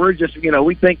country, we're just,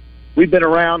 we think we've been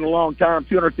around a long time,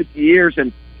 250 years,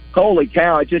 and holy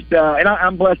cow, it just, and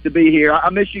I'm blessed to be here. I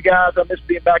miss you guys. I miss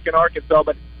being back in Arkansas,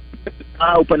 but it's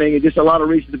eye-opening and just a lot of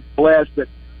reason to be blessed. But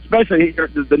especially here,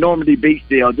 the Normandy Beach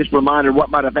deal, just a reminder what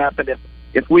might have happened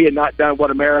if we had not done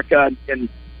what America and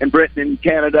Britain and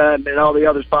Canada and all the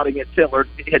others fighting against Hitler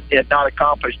had not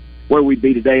accomplished, where we'd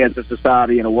be today as a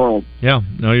society and a world. Yeah,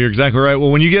 no, you're exactly right.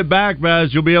 Well, when you get back,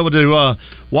 Baz, you'll be able to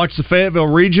watch the Fayetteville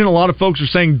region. A lot of folks are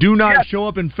saying do not show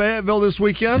up in Fayetteville this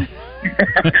weekend.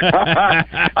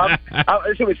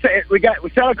 So we got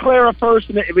Santa Clara first,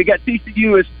 and we got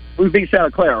TCU. We beat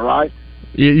Santa Clara, right?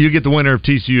 You get the winner of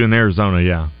TCU in Arizona,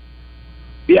 yeah.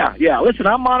 Yeah. Listen,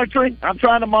 I'm monitoring. I'm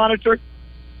trying to monitor.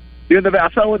 I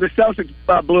saw where the Celtics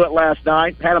blew it last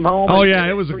night. Had them home. Oh, yeah,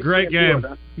 it was a great game.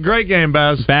 Great game,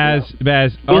 Baz. Baz,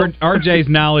 RJ's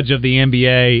knowledge of the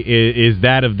NBA is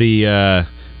that of the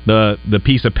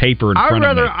piece of paper in front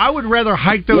of me. I would rather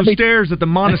hike those stairs at the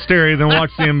monastery than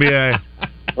watch the NBA.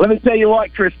 Let me tell you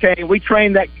what, Chris Kane, we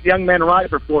trained that young man right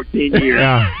for 14 years.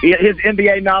 Yeah. His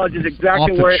NBA knowledge is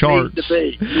exactly where it needs to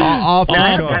be. Off the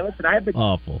charts. Listen,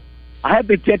 I have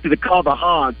been tempted to call the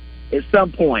Hogs at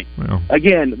some point. Well.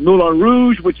 Again, Moulin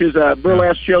Rouge, which is a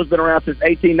burlesque show's been around since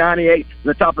 1898,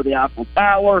 the top of the Eiffel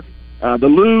Tower, the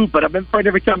Louvre, but I've been afraid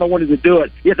every time I wanted to do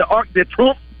it. Yeah, the Arc de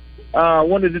Triomphe,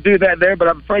 wanted to do that there, but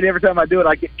I'm afraid every time I do it,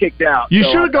 I get kicked out. You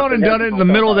should have gone and done it in the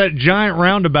middle of that giant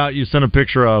roundabout you sent a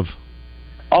picture of.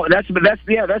 Oh, that's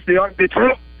the Arc de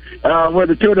Triomphe, where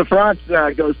the Tour de France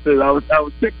goes through. I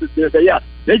was sick to do it. But yeah,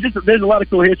 there's a lot of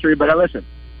cool history, but listen.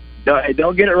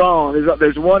 Don't get it wrong.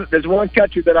 There's one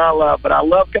country that I love, but I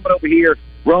love coming over here.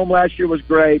 Rome last year was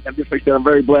great. I'm just like I said, I'm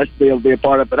very blessed to be able to be a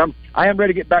part of it. But I am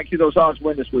ready to get back to those Hawks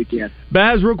win this weekend.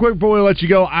 Baz, real quick before we let you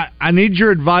go, I need your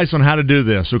advice on how to do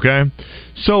this. Okay,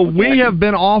 so we have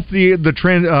been off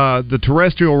the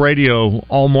terrestrial radio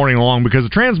all morning long because the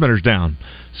transmitter's down.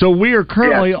 So we are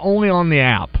currently only on the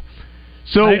app.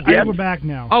 So I think we're back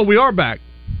now. Oh, we are back.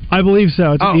 I believe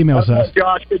so. It's email says.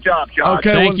 Josh, good job, Josh.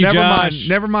 Okay, thank you, Josh.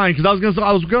 Never mind. Because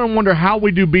I was going to wonder how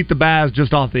we do beat the Baz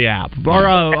just off the app,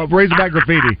 or Razorback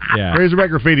Graffiti. Yeah, Razorback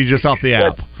Graffiti just off the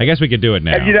app. I guess we could do it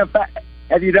now.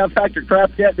 Have you done Factor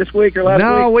Craft yet this week or last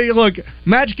week? No, look,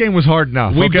 Match Game was hard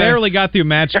enough. We barely got through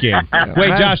Match Game.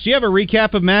 Wait, Josh, do you have a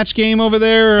recap of Match Game over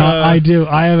there? I do.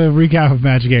 I have a recap of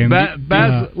Match Game.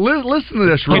 Baz, listen to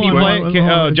this real quick.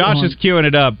 Josh is queuing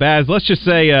it up. Baz, let's just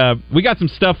say we got some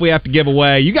stuff we have to give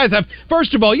away. You guys have,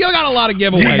 first of all, you got a lot of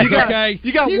giveaways, okay?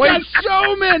 You got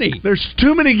so many. There's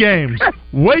too many games.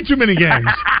 Way too many games.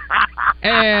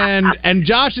 And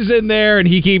Josh is in there, and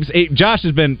Josh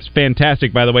has been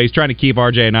fantastic, by the way. He's trying to keep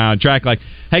RJ and I on track. Like,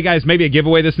 hey guys, maybe a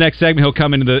giveaway this next segment. He'll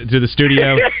come into the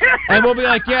studio, and we'll be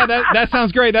like, yeah, that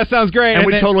sounds great. That sounds great. And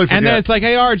we totally forget. And then it's like,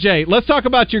 hey RJ, let's talk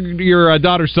about your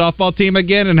daughter's softball team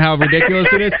again and how ridiculous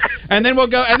it is. And then we'll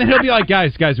go, and then he'll be like,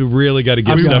 guys, we really got to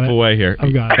give stuff away here.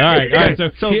 I've got it. All right.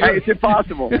 So it's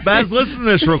impossible. Baz, listen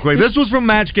to this real quick. This was from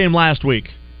Match Game last week.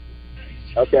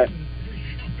 Okay.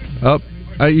 Oh.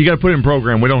 You got to put it in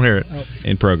program. We don't hear it. Oh.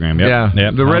 In program, yep. Yeah.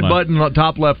 Yep. The red button,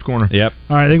 top left corner. Yep.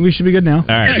 All right, I think we should be good now.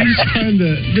 All right. Every time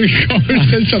the caller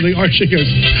said something, Archie goes,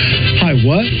 hi,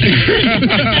 what?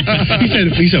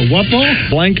 he said, what ball?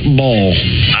 Blank ball.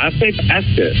 I say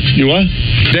basket. You what?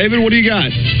 David, what do you got?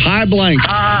 Hi, blank.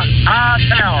 Hi,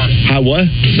 tower. Hi, what?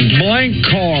 Blank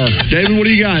car. David, what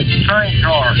do you got? Train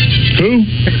car. Who?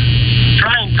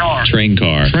 Train car. Train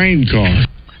car. Train car.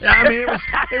 I mean, it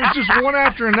was just one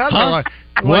after another.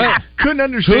 Huh? Couldn't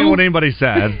understand what anybody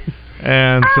said,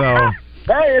 and so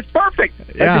Hey, it's perfect.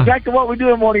 Yeah. That's exactly what we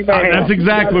do in Morning Mayhem. That's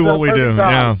exactly what we do.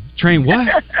 Yeah. Train what?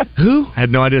 Who? I had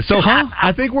no idea. So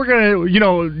I think we're going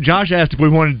to, Josh asked if we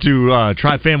wanted to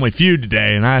try Family Feud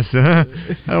today, and I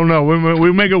said, I don't know.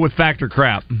 We may go with Fact or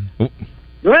Crap.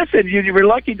 Listen, you were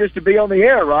lucky just to be on the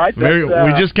air, right?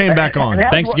 We just came back on.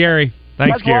 Thanks, Gary.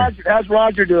 Thanks, Gary. How's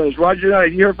Roger doing? Is Roger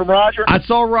doing? You heard from Roger? I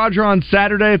saw Roger on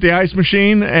Saturday at the Ice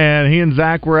Machine, and he and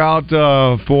Zach were out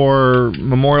for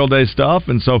Memorial Day stuff,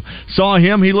 and so saw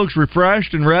him. He looks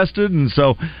refreshed and rested, and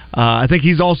so I think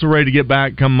he's also ready to get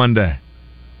back come Monday.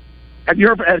 Have you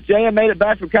heard? Has JM made it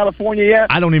back from California yet?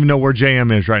 I don't even know where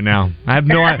JM is right now. I have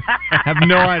no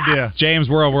idea. JM's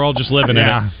world. We're all just living in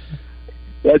it.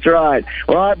 That's right.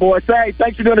 All right, boys.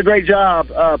 Thanks for doing a great job.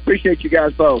 Appreciate you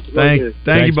guys both. Thank you,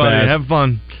 buddy. Baz. Have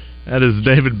fun. That is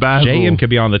David Basil. JM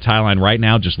could be on the tie line right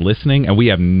now just listening, and we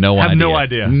have no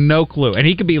idea. No clue. And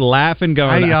he could be laughing,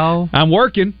 going, "Hey, y'all. I'm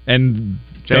working." And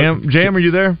JM, are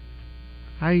you there?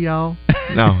 Hi, y'all.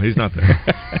 No, he's not there.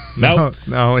 Nope.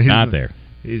 No, he's not there.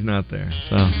 He's not there.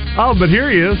 So. Oh, but here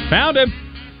he is. Found him.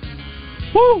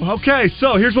 Woo! Okay,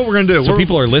 so here's what we're going to do. So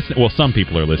people are listening. Well, some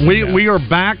people are listening. We are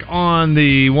back on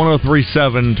the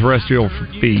 103.7 terrestrial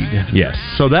feed. Yes.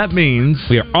 So that means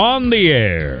we are on the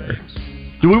air.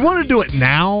 Do we want to do it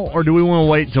now, or do we want to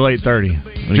wait till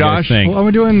 8:30? Josh, think? Well,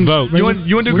 we're doing vote. You want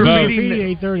to do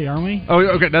graffiti? 8:30, aren't we? Oh,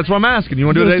 okay. That's what I'm asking. You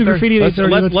want to do it 8:30? Graffiti at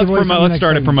 8:30. Let's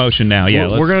start a promotion now.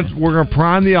 Yeah, we're gonna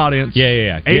prime the audience.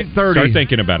 Yeah. 8:30. Start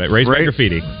thinking about it. Raise my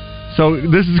graffiti. So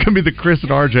this is going to be the Chris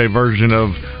and RJ version of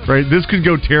right. This could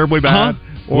go terribly bad.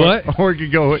 What? Or it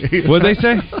could go. What'd they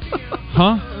say?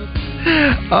 Huh?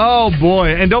 Oh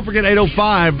boy! And don't forget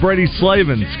 8:05. Brady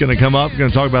Slavin's going to come up.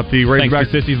 Going to talk about the Razorback.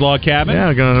 Thanks to Sissy's Log Cabin.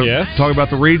 Yeah, going to talk about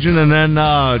the region, and then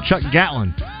Chuck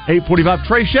Gatlin. 8:45.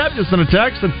 Trey Shep just sent a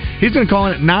text, and he's going to call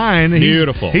in at 9.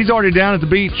 Beautiful. He's already down at the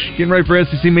beach getting ready for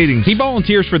SEC meetings. He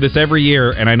volunteers for this every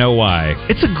year, and I know why.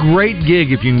 It's a great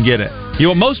gig if you can get it. You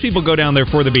know, most people go down there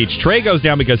for the beach. Trey goes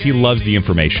down because he loves the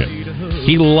information.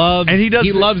 He loves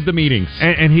the meetings.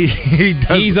 And he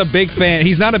does. He's a big fan.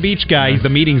 He's not a beach guy. He's the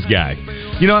meetings guy.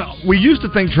 You know, we used to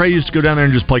think Trey used to go down there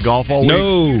and just play golf all week.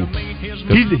 No.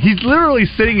 He's literally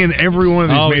sitting in every one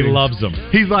of these meetings. He loves them.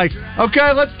 He's like,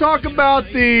 okay, let's talk about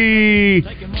the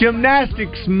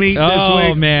gymnastics meet this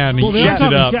week. Oh, man. Well, they're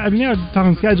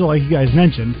talking schedule like you guys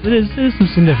mentioned. It is some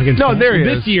significant stuff. No, there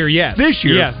is. This year, yes. This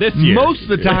year. Yeah, this year. Most of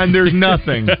the time, there's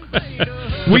nothing.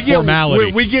 We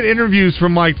get interviews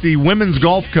from, like, the women's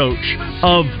golf coach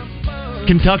of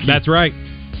Kentucky. That's right.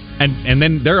 And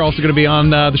then they're also going to be on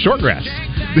the short grass.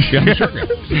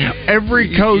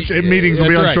 Every coach at meetings will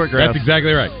be on short grass. That's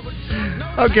exactly right.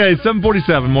 Okay,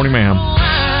 7:47, Morning Mayhem.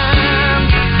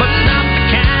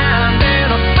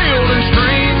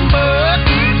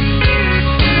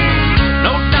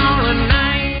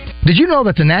 Did you know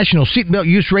that the national seatbelt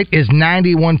use rate is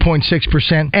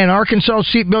 91.6%, and Arkansas'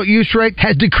 seatbelt use rate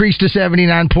has decreased to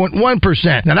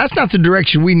 79.1%? Now, that's not the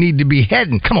direction we need to be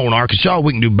heading. Come on, Arkansas,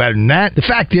 we can do better than that. The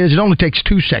fact is, it only takes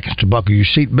 2 seconds to buckle your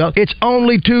seatbelt. It's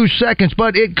only 2 seconds,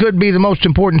 but it could be the most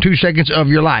important 2 seconds of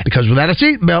your life, because without a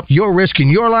seatbelt, you're risking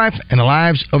your life and the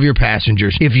lives of your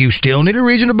passengers. If you still need a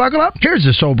reason to buckle up, here's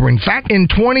the sobering fact. In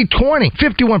 2020,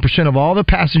 51% of all the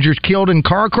passengers killed in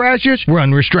car crashes were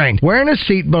unrestrained. Wearing a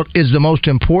seatbelt is the most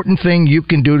important thing you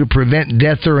can do to prevent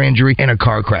death or injury in a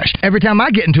car crash. Every time I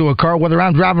get into a car, whether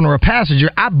I'm driving or a passenger,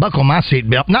 I buckle my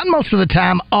seatbelt. Not most of the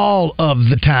time, all of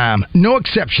the time. No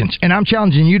exceptions, and I'm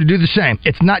challenging you to do the same.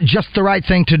 It's not just the right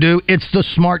thing to do, it's the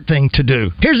smart thing to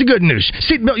do. Here's the good news.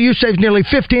 Seatbelt use saves nearly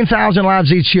 15,000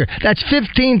 lives each year. That's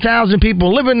 15,000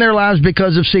 people living their lives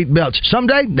because of seatbelts.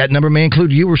 Someday, that number may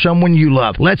include you or someone you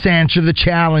love. Let's answer the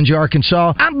challenge,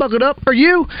 Arkansas. I'm buckled up. Are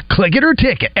you? Click it or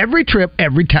ticket. Every trip,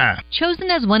 every time.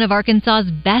 Chosen as one of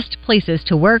Arkansas's best places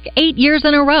to work 8 years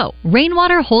in a row,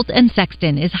 Rainwater Holt &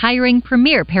 Sexton is hiring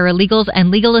premier paralegals and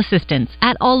legal assistants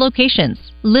at all locations: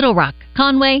 Little Rock,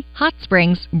 Conway, Hot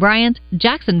Springs, Bryant,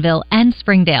 Jacksonville, and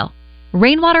Springdale.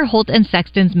 Rainwater Holt &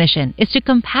 Sexton's mission is to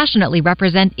compassionately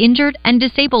represent injured and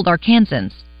disabled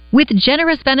Arkansans. With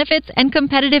generous benefits and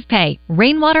competitive pay,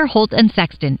 Rainwater Holt &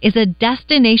 Sexton is a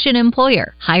destination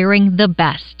employer hiring the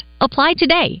best. Apply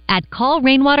today at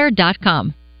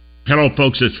callrainwater.com. Hello,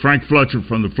 folks. It's Frank Fletcher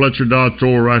from the Fletcher Dodge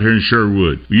store right here in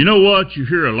Sherwood. You know what? You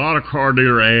hear a lot of car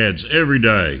dealer ads every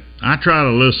day. I try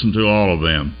to listen to all of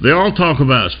them. They all talk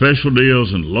about special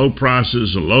deals and low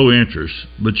prices and low interest.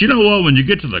 But you know what? When you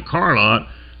get to the car lot,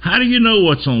 how do you know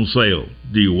what's on sale?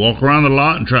 Do you walk around the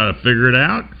lot and try to figure it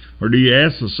out? Or do you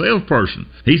ask the salesperson?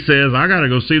 He says, I got to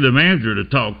go see the manager to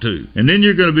talk to. And then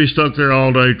you're going to be stuck there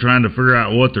all day trying to figure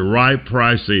out what the right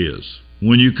price is.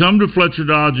 When you come to Fletcher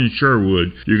Dodge in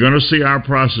Sherwood, you're going to see our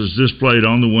prices displayed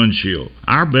on the windshield.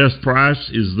 Our best price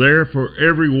is there for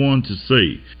everyone to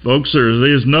see. Folks, there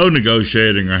is no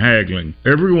negotiating or haggling.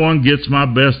 Everyone gets my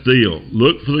best deal.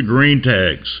 Look for the green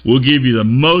tags. We'll give you the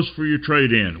most for your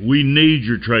trade-in. We need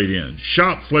your trade-in.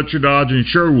 Shop Fletcher Dodge in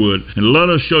Sherwood and let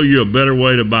us show you a better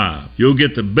way to buy. You'll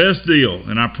get the best deal,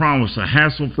 and I promise a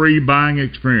hassle-free buying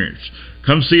experience.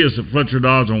 Come see us at Fletcher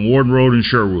Dodge on Warden Road in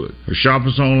Sherwood, or shop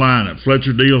us online at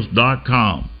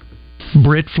FletcherDeals.com.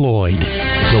 Britt Floyd,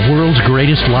 the world's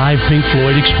greatest live Pink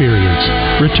Floyd experience,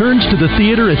 returns to the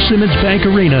theater at Simmons Bank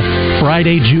Arena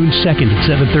Friday, June 2nd at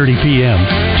 7:30 p.m.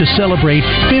 to celebrate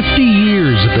 50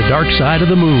 years of The Dark Side of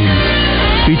the Moon,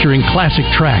 featuring classic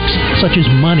tracks such as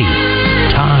Money,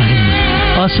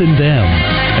 Time, Us and Them,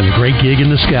 and The Great Gig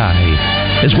in the Sky,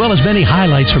 as well as many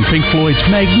highlights from Pink Floyd's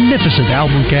magnificent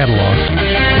album catalog.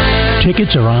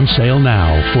 Tickets are on sale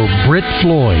now for Britt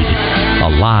Floyd, a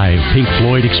live Pink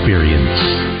Floyd experience.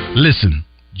 Listen,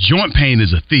 joint pain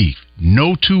is a thief.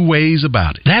 No two ways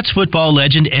about it. That's football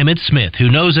legend Emmitt Smith, who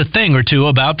knows a thing or two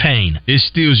about pain. It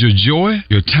steals your joy,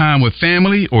 your time with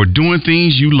family, or doing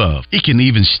things you love. It can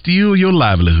even steal your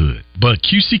livelihood. But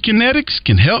QC Kinetics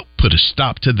can help put a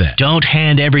stop to that. Don't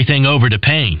hand everything over to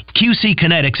pain. QC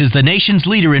Kinetics is the nation's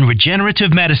leader in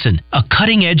regenerative medicine, a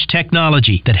cutting-edge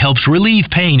technology that helps relieve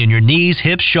pain in your knees,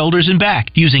 hips, shoulders, and back,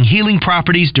 using healing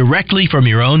properties directly from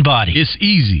your own body. It's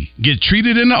easy. Get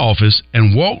treated in the office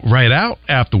and walk right out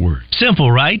afterward.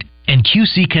 Simple, right? And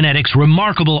QC Kinetics'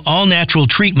 remarkable all-natural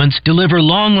treatments deliver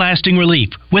long-lasting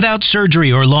relief without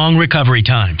surgery or long recovery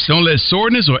times. Don't let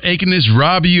soreness or achiness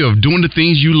rob you of doing the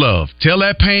things you love. Tell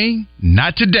that pain,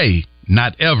 not today,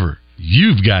 not ever.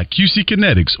 You've got QC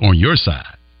Kinetics on your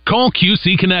side. Call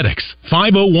QC Kinetics,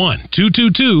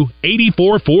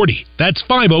 501-222-8440. That's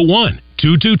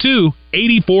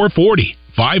 501-222-8440.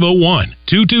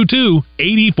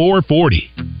 501-222-8440.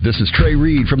 This is Trey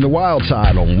Reed from the Wild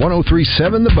Side on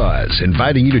 103.7 The Buzz,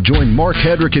 inviting you to join Mark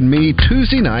Hedrick and me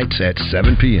Tuesday nights at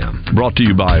 7 p.m. Brought to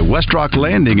you by West Rock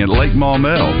Landing at Lake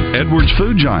Maumelle, Edwards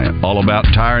Food Giant, all about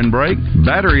tire and brake,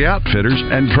 battery outfitters,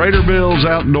 and Praterville's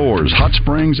Outdoors, Hot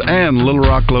Springs, and Little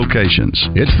Rock locations.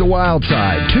 It's the Wild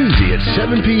Side, Tuesday at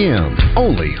 7 p.m.,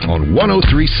 only on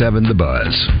 103.7 The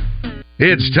Buzz.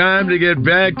 It's time to get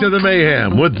back to the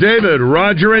mayhem with David,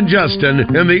 Roger, and Justin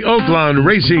in the Oaklawn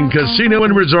Racing Casino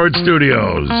and Resort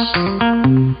Studios.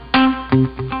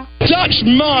 Dutch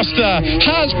Master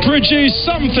has produced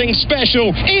something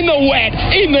special in the wet,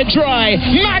 in the dry.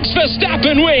 Max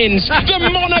Verstappen wins the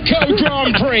Monaco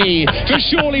Grand Prix for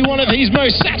surely one of his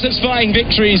most satisfying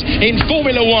victories in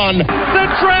Formula One. The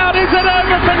drought isn't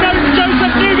over for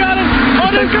Joseph Newgarden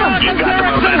on his Marcus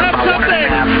Ericsson have something.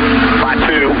 By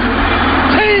two.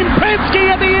 Team Penske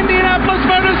at the Indianapolis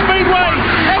Motor Speedway,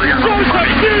 and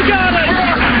Joseph Newgarden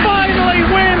finally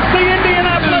wins the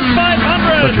Indianapolis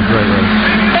 500. Such a great race.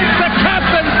 It's the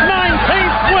captain's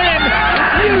 19th win.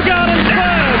 Newgarden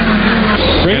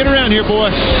first. Bring it around here, boy.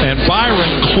 And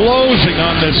Byron closing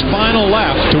on this final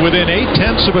lap to within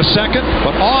 0.8 of a second,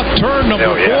 but off turn number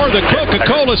 4, the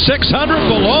Coca-Cola 600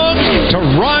 belongs to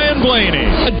Ryan Blaney.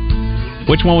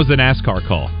 Which one was the NASCAR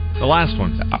call? The last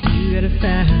one.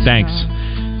 Thanks.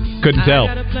 Couldn't tell.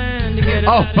 Oh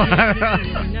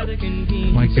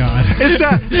my God!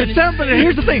 It sounds. But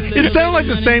here's the thing. It sounded like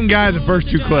the same guy the first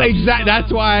two clips. Exactly.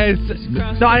 That's why.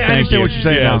 No, I understand what you're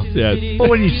saying now. Yes. But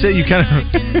when you say, you kind of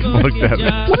looked at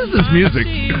it. What is this music?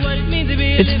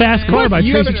 It's Fast Car by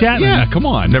Tracy Chapman. Yeah, come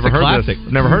on. Never heard classic. this.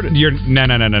 Never heard it. No.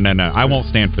 I won't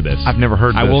stand for this. I've never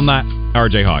heard this. I will not.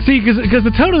 RJ Hawk. See, because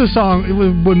the tone of the song it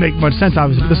wouldn't make much sense,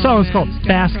 obviously. But the song is called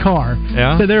Fast Car.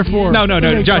 Yeah. So therefore, no,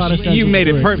 Josh, you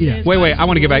made it perfect. Yeah. Wait. I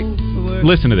want to get back.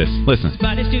 Listen to this. Listen.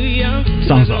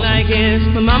 Song's awesome.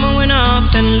 My mama went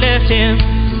off and left him.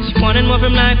 She wanted more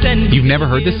from life than. You've never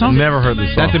heard this song? Never heard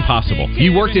this song. That's impossible.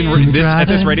 You worked at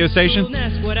this radio station?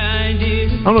 That's what I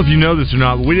do. I don't know if you know this or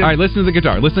not, but we didn't. All right, listen to the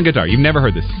guitar. Listen to the guitar. You've never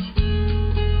heard this?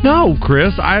 No,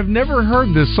 Chris. I've never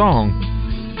heard this song.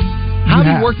 How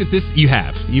have you worked at this? You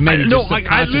have. You made it. No, like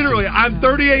I literally. I'm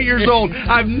 38 years old.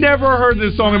 I've never heard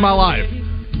this song in my life.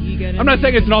 I'm not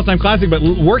saying it's an all-time classic, but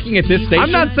working at this station... I'm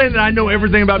not saying that I know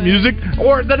everything about music,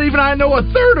 or that even I know a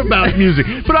third about music,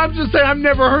 but I'm just saying I've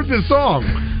never heard this song,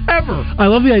 ever. I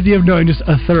love the idea of knowing just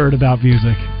a third about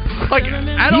music. Like, he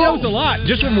knows a lot.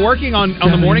 Just from working on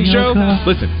the morning show,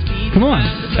 listen. Come on.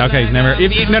 Okay, never...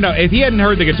 If he hadn't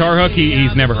heard the guitar hook,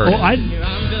 he's never heard it.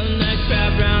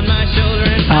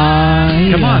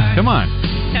 Come on.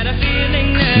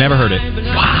 Never heard it.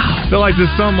 Wow. I feel like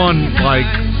there's someone, like...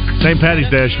 St. Patty's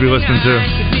Day I should be listening to.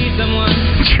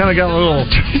 Kind of got a little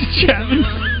Chapman.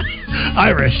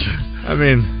 Irish. I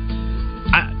mean,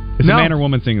 it's a man or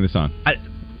woman singing the song.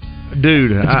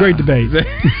 Dude, it's a great debate.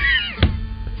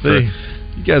 See,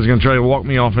 you guys are gonna try to walk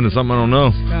me off into something I don't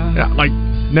know. Yeah, like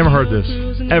never heard this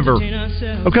ever.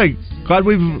 Okay, glad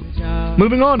we've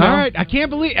moving on now. All right, I can't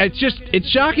believe it's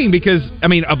shocking because I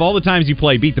mean of all the times you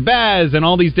play Beat the Baz and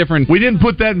all these different. We didn't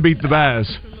put that in Beat the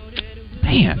Baz.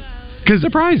 Man,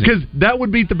 surprising because that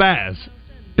would beat the Baz.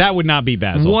 That would not be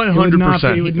Basil.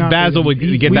 100%. Basil would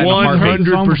get that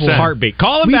 100% heartbeat.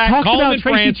 Call him back. Call him in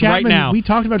France right now. We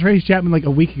talked about Tracy Chapman like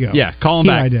a week ago. Yeah, call him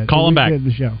back. Call him back.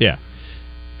 The show. Yeah.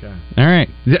 Okay. All right.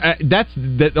 That's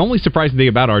the only surprising thing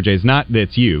about RJ is not that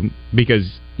it's you because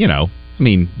a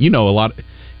lot.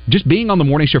 Just being on the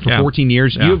morning show for 14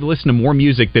 years, you have listened to more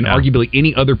music than arguably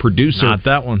any other producer. Not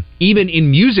that one. Even in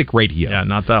music radio. Yeah,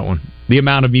 not that one. The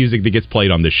amount of music that gets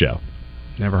played on this show.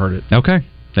 Never heard it. Okay,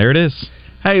 there it is.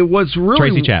 Hey, what's really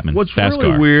Tracy Chapman? What's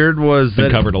really weird was been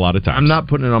that covered a lot of times. I'm not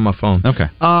putting it on my phone. Okay.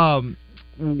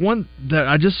 One that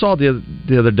I just saw the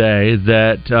other day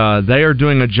that they are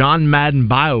doing a John Madden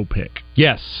biopic.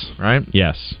 Yes. Right.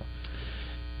 Yes.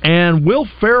 And Will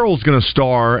Ferrell's going to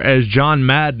star as John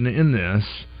Madden in this.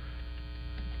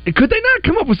 Could they not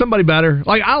come up with somebody better?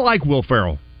 Like I like Will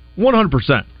Ferrell,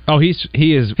 100%. Oh, he is.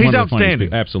 He's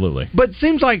outstanding. Absolutely. But it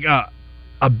seems like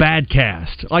a bad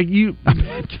cast. Like you.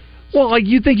 Well, like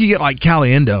you think you get like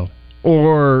Caliendo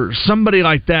or somebody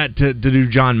like that to do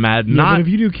John Madden. Yeah, but if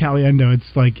you do Caliendo,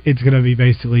 it's going to be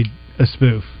basically a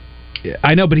spoof. Yeah,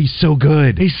 I know, but he's so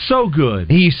good. He's so good.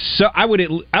 I would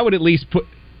at least put.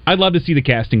 I'd love to see the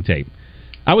casting tape.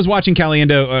 I was watching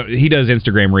Caliendo. He does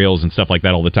Instagram reels and stuff like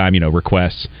that all the time.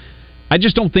 Requests. I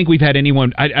just don't think we've had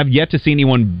anyone. I've yet to see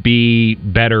anyone be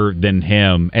better than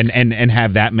him and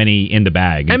have that many in the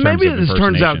bag. And maybe this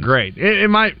turns out great. It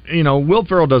might. Will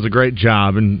Ferrell does a great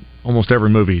job in almost every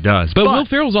movie he does. But Will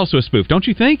Ferrell's also a spoof, don't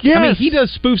you think? Yes. I mean, he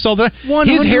does spoofs all the time.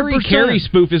 100%. His Harry Carey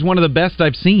spoof is one of the best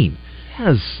I've seen.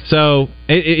 Yes. So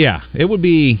it would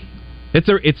be.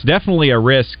 It's definitely a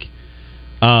risk.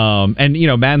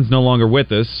 And Madden's no longer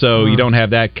with us, so you don't have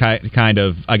that kind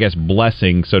of, I guess,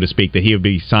 blessing, so to speak, that he would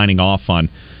be signing off on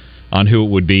who it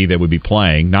would be that would be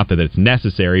playing. Not that it's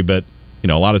necessary, but a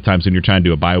lot of times when you're trying to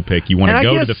do a biopic, you want to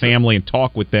go to the family and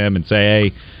talk with them and say,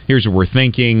 "Hey, here's what we're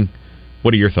thinking.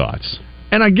 What are your thoughts?"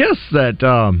 And I guess that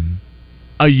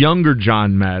a younger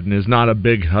John Madden is not a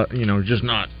big, just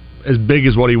not as big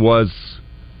as what he was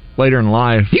later in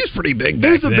life. He was pretty big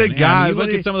back then. He was a big guy. You look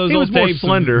at some of those old old tapes,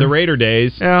 slender. The Raider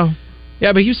days. Yeah,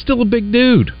 but he was still a big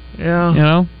dude.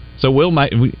 Yeah, So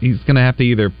he's going to have to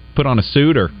either put on a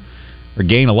suit or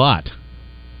gain a lot.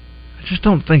 I just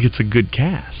don't think it's a good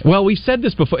cast. Well, we've said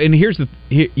this before, and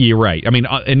you're right. I mean,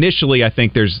 initially, I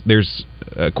think there's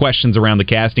questions around the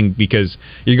casting because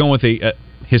you're going with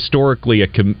historically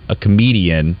a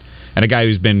comedian and a guy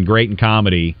who's been great in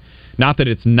comedy. Not that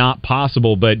it's not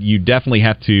possible, but you definitely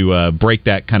have to break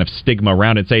that kind of stigma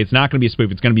around it and say it's not going to be a spoof.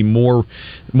 It's going to be more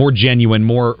genuine,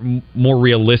 more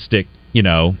realistic,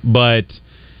 But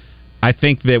I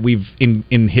think that we've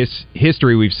in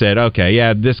history we've said, okay,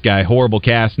 yeah, this guy, horrible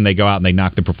cast, and they go out and they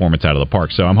knock the performance out of the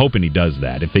park. So I'm hoping he does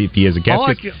that if he is a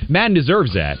cast. Madden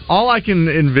deserves that. All I can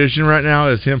envision right now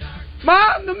is him.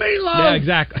 Mom, the meatloaf. Yeah,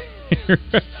 exactly.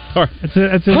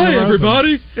 Hi,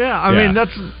 everybody. Yeah, I mean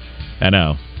that's. I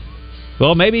know.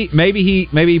 Well, maybe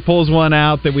he pulls one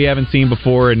out that we haven't seen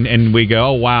before, and we go,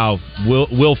 oh wow,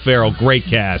 Will Ferrell, great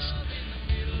cast.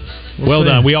 Well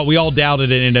done. We all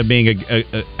doubted it ended up being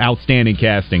a outstanding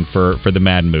casting for the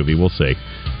Madden movie. We'll see.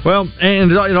 Well,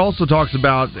 and it also talks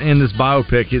about in this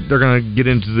biopic they're going to get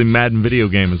into the Madden video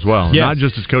game as well, not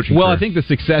just his coaching. Well, career. I think the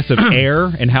success of Air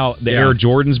and how the Air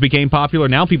Jordans became popular.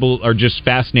 Now people are just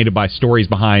fascinated by stories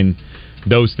behind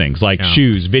those things, like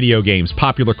shoes, video games,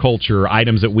 popular culture,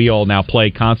 items that we all now play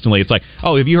constantly. It's like,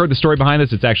 oh, have you heard the story behind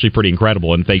this? It's actually pretty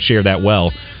incredible, and if they share that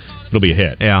well, it'll be a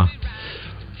hit. Yeah.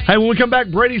 Hey, when we come back,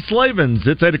 Brady Slavens.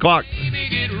 It's 8 o'clock.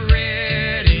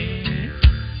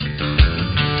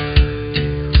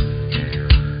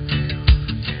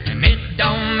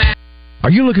 Are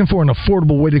you looking for an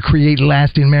affordable way to create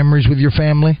lasting memories with your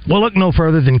family? Well, look no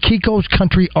further than Kiko's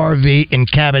Country RV in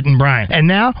Cabot and Bryan. And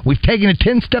now, we've taken it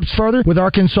 10 steps further with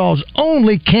Arkansas's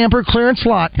only camper clearance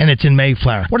lot, and it's in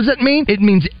Mayflower. What does that mean? It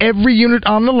means every unit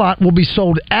on the lot will be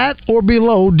sold at or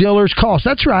below dealer's cost.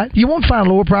 That's right. You won't find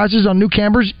lower prices on new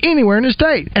campers anywhere in the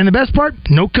state. And the best part,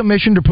 no commission to